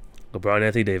LeBron and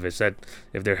Anthony Davis, that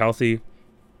if they're healthy,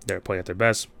 they're playing at their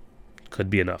best, could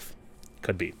be enough.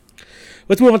 Could be.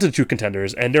 Let's move on to the true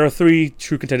contenders, and there are 3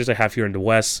 true contenders I have here in the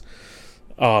West.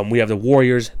 We have the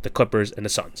Warriors, the Clippers, and the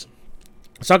Suns.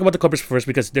 Let's talk about the Clippers first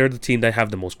because they're the team that I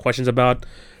have the most questions about,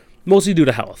 mostly due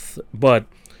to health. But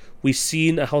we've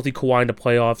seen a healthy Kawhi in the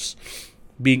playoffs,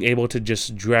 being able to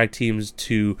just drag teams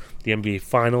to the NBA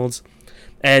Finals.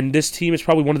 And this team is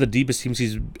probably one of the deepest teams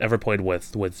he's ever played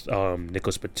with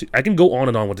Nicholas Batum. I can go on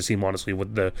and on with the team, honestly,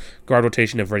 with the guard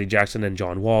rotation of Reggie Jackson and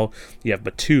John Wall. You have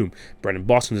Batum, Brandon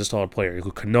Boston is a solid player,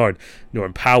 Luke Kennard,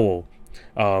 Norman Powell,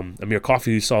 Amir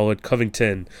Coffey, who's solid,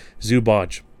 Covington,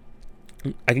 Zubac.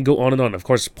 I can go on and on. Of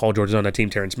course, Paul George is on that team,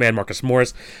 Terrence Mann, Marcus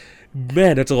Morris.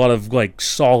 Man, that's a lot of like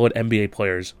solid NBA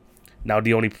players. Now,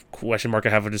 the only question mark I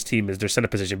have with this team is their center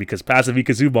position because past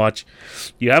Ivica Zubac,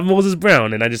 you have Moses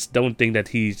Brown, and I just don't think that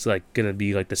he's like going to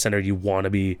be like the center you want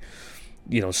to be,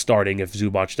 starting if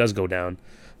Zubac does go down.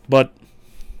 But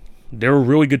they're a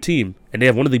really good team, and they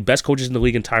have one of the best coaches in the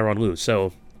league in Tyronn Lue.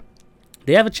 So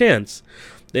they have a chance.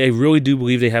 They really do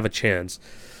believe they have a chance.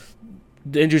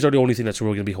 The injuries are the only thing that's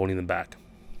really going to be holding them back.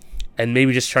 And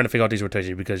maybe just trying to figure out these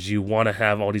rotations because you want to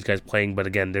have all these guys playing, but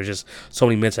again, there's just so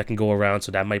many minutes that can go around,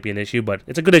 so that might be an issue, but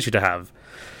it's a good issue to have.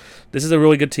 This is a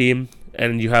really good team,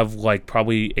 and you have like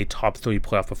probably a top 3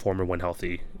 playoff performer when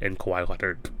healthy in Kawhi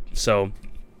Leonard. So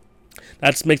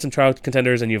that makes them trial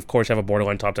contenders, and you of course have a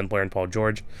borderline top 10 player in Paul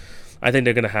George. I think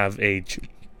they're going to have a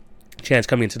chance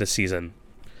coming into the season.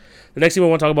 The next team I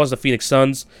want to talk about is the Phoenix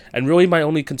Suns, and really my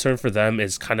only concern for them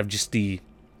is kind of just the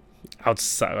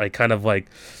outside, like kind of like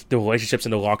the relationships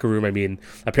in the locker room. I mean,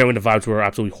 apparently the vibes were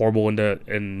absolutely horrible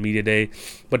in media day,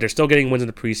 but they're still getting wins in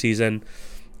the preseason.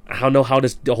 I don't know how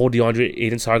the whole DeAndre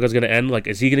Ayton saga is going to end. Like,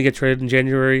 is he going to get traded in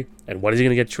January? And what is he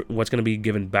going to get? What's going to be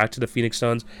given back to the Phoenix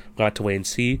Suns? We'll have to wait and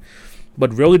see.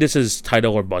 But really, this is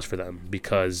title or bust for them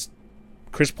because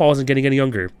Chris Paul isn't getting any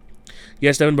younger.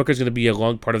 Yes, Devin Booker is going to be a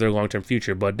long part of their long-term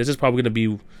future, but this is probably going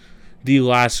to be the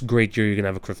last great year you're going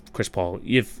to have with Chris Paul.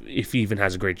 If he even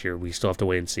has a great year, we still have to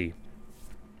wait and see.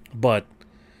 But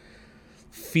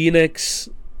Phoenix,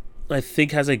 I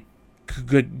think, has a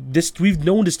good... We've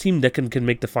known this team that can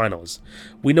make the finals.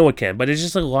 We know it can, but it's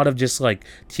just a lot of just like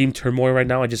team turmoil right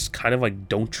now. I just kind of like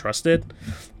don't trust it.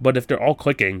 But if they're all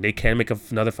clicking, they can make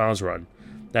another finals run.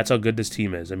 That's how good this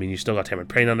team is. I mean, you still got Cameron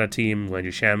Payne on that team,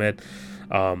 Landry Shamet.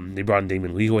 They brought in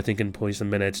Damon Lee, who I think can play some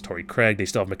minutes. Torrey Craig. They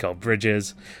still have Mikal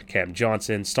Bridges, Cam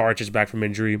Johnson. Starch is back from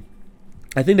injury.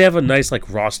 I think they have a nice like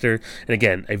roster, and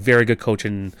again, a very good coach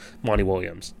in Monty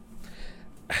Williams.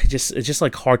 It's just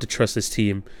like hard to trust this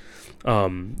team.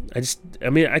 I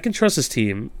can trust this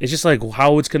team. It's just like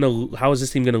how is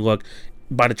this team gonna look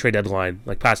by the trade deadline,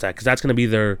 like past that, because that's gonna be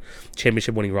their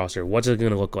championship winning roster. What's it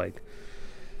gonna look like?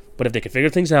 But if they can figure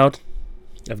things out,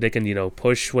 if they can,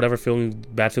 push whatever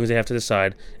bad feelings they have to the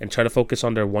side and try to focus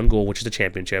on their one goal, which is the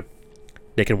championship,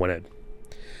 they can win it.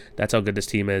 That's how good this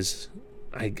team is.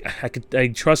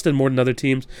 I trust it more than other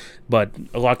teams, but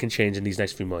a lot can change in these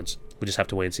next few months. We just have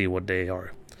to wait and see what they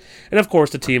are. And of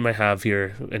course, the team I have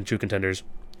here in True Contenders,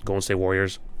 Golden State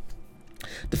Warriors,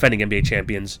 defending NBA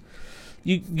champions.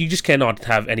 You just cannot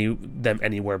have them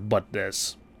anywhere but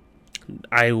this.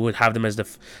 I would have them as the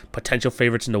potential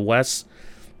favorites in the West.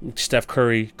 Steph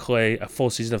Curry, Clay, a full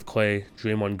season of Clay,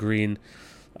 Draymond Green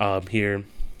here,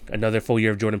 another full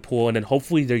year of Jordan Poole, and then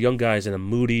hopefully their young guys in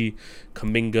Moody,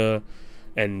 Kuminga,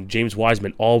 and James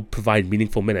Wiseman all provide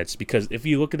meaningful minutes. Because if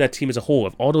you look at that team as a whole,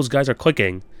 if all those guys are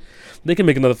clicking, they can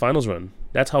make another finals run.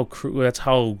 That's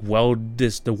how well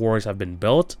the Warriors have been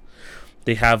built.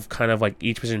 They have kind of like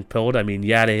each position filled. I mean,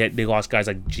 yeah, they lost guys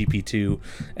like GP2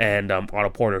 and Otto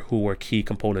Porter, who were key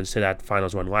components to that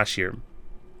finals run last year.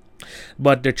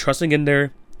 But they're trusting in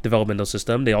their developmental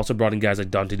system. They also brought in guys like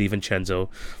Dante DiVincenzo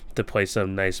to play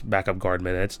some nice backup guard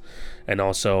minutes, and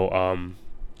also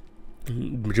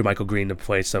Jermichael Green to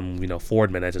play some forward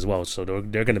minutes as well. So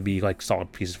they're going to be like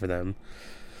solid pieces for them.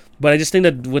 But I just think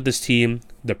that with this team,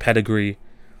 their pedigree,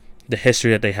 the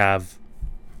history that they have,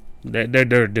 they're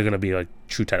going to be like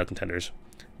true title contenders.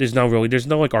 There's no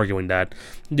like arguing that.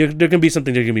 There can be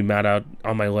something they're going to be mad at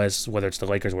on my list, whether it's the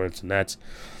Lakers or whether it's the Nets.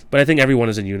 But I think everyone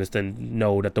is in unison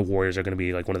know that the Warriors are going to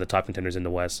be like one of the top contenders in the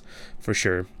West for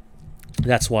sure.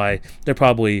 That's why they're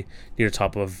probably near the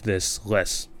top of this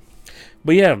list.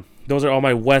 But yeah, those are all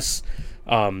my West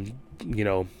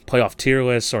playoff tier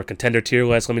lists or contender tier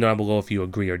lists. Let me know down below if you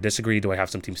agree or disagree. Do I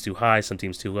have some teams too high, some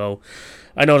teams too low?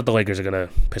 I know that the Lakers are going to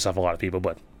piss off a lot of people,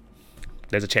 but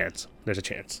there's a chance.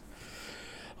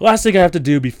 Last thing I have to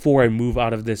do before I move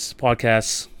out of this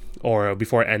podcast or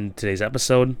before I end today's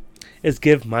episode is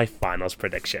give my finals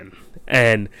prediction.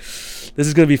 And this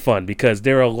is going to be fun because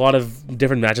there are a lot of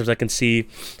different matchups I can see.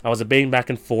 I was debating back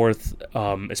and forth,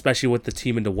 especially with the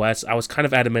team in the West. I was kind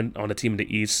of adamant on the team in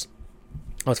the East.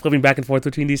 I was flipping back and forth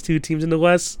between these two teams in the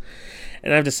West.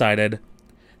 And I've decided,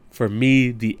 for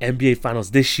me, the NBA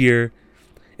Finals this year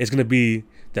is going to be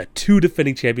the two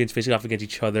defending champions facing off against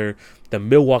each other, the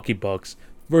Milwaukee Bucks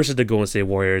versus the Golden State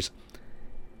Warriors.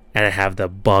 And I have the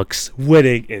Bucks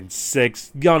winning in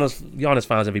 6. Giannis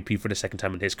Finals MVP for the second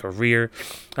time in his career.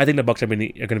 I think the Bucks are going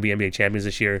to be NBA champions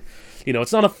this year.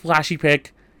 It's not a flashy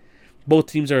pick. Both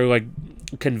teams are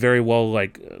can very well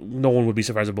no one would be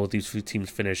surprised if both these two teams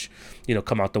finish,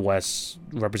 come out the West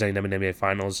representing them in the NBA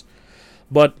Finals.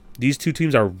 But these two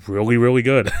teams are really, really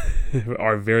good.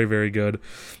 Are very, very good.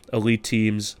 Elite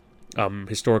teams,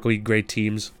 historically great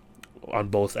teams on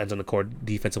both ends of the court,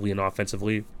 defensively and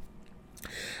offensively.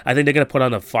 I think they're going to put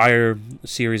on a fire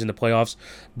series in the playoffs,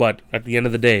 but at the end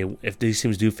of the day, if these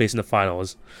teams do face in the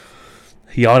finals,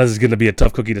 Giannis is going to be a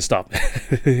tough cookie to stop.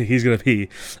 He's going to be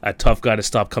a tough guy to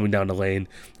stop coming down the lane.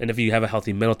 And if you have a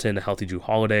healthy Middleton, a healthy Drew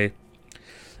Holiday,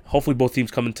 hopefully both teams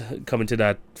come into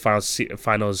that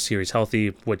finals series healthy,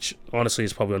 which honestly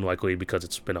is probably unlikely because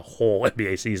it's been a whole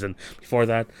NBA season before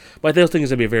that. But I think it's going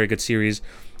to be a very good series.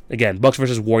 Again, Bucks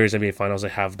versus Warriors NBA Finals. I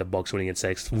have the Bucks winning in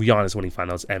 6. Giannis winning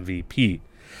Finals MVP.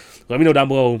 Let me know down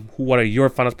below what are your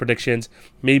finals predictions.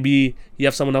 Maybe you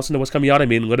have someone else in the West coming out. I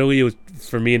mean, literally, it was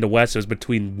for me in the West, it was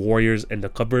between Warriors and the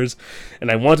Clippers.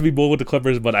 And I want to be bold with the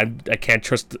Clippers, but I can't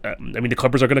trust. The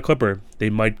Clippers are going to Clipper. They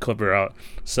might Clipper out.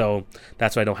 So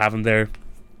that's why I don't have them there.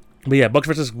 But yeah, Bucks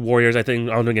versus Warriors. I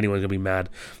don't think anyone's going to be mad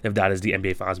if that is the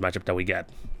NBA Finals matchup that we get.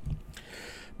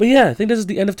 But yeah, I think this is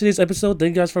the end of today's episode.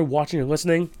 Thank you guys for watching and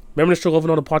listening. Remember to show love on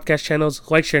all the podcast channels.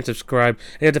 Like, share, and subscribe.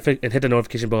 And hit the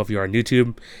notification bell if you are on YouTube.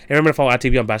 And remember to follow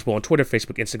TV on Basketball on Twitter,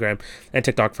 Facebook, Instagram, and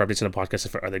TikTok for updates on the podcast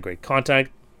and for other great content.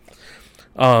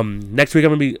 Next week,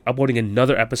 I'm going to be uploading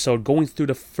another episode going through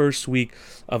the first week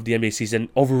of the NBA season,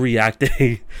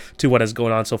 overreacting to what is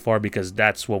going on so far because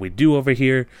that's what we do over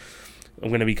here. I'm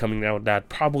going to be coming out with that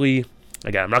probably...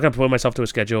 Again, I'm not going to put myself to a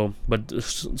schedule, but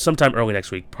sometime early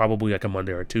next week, probably like a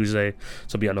Monday or a Tuesday,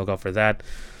 so be on the lookout for that.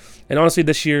 And honestly,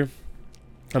 this year,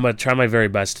 I'm going to try my very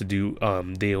best to do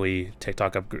daily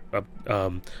TikTok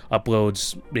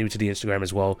uploads, maybe to the Instagram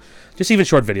as well. Just even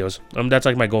short videos. That's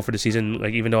like my goal for the season.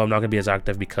 Even though I'm not going to be as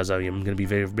active because I am going to be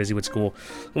very busy with school,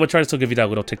 I'm going to try to still give you that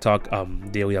little TikTok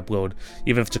daily upload,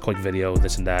 even if it's a quick video,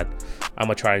 this and that. I'm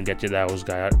going to try and get those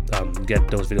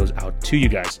videos out to you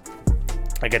guys.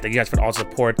 Again, thank you guys for all the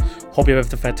support. Hope you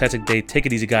have a fantastic day. Take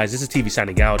it easy, guys. This is TV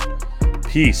signing out.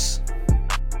 Peace.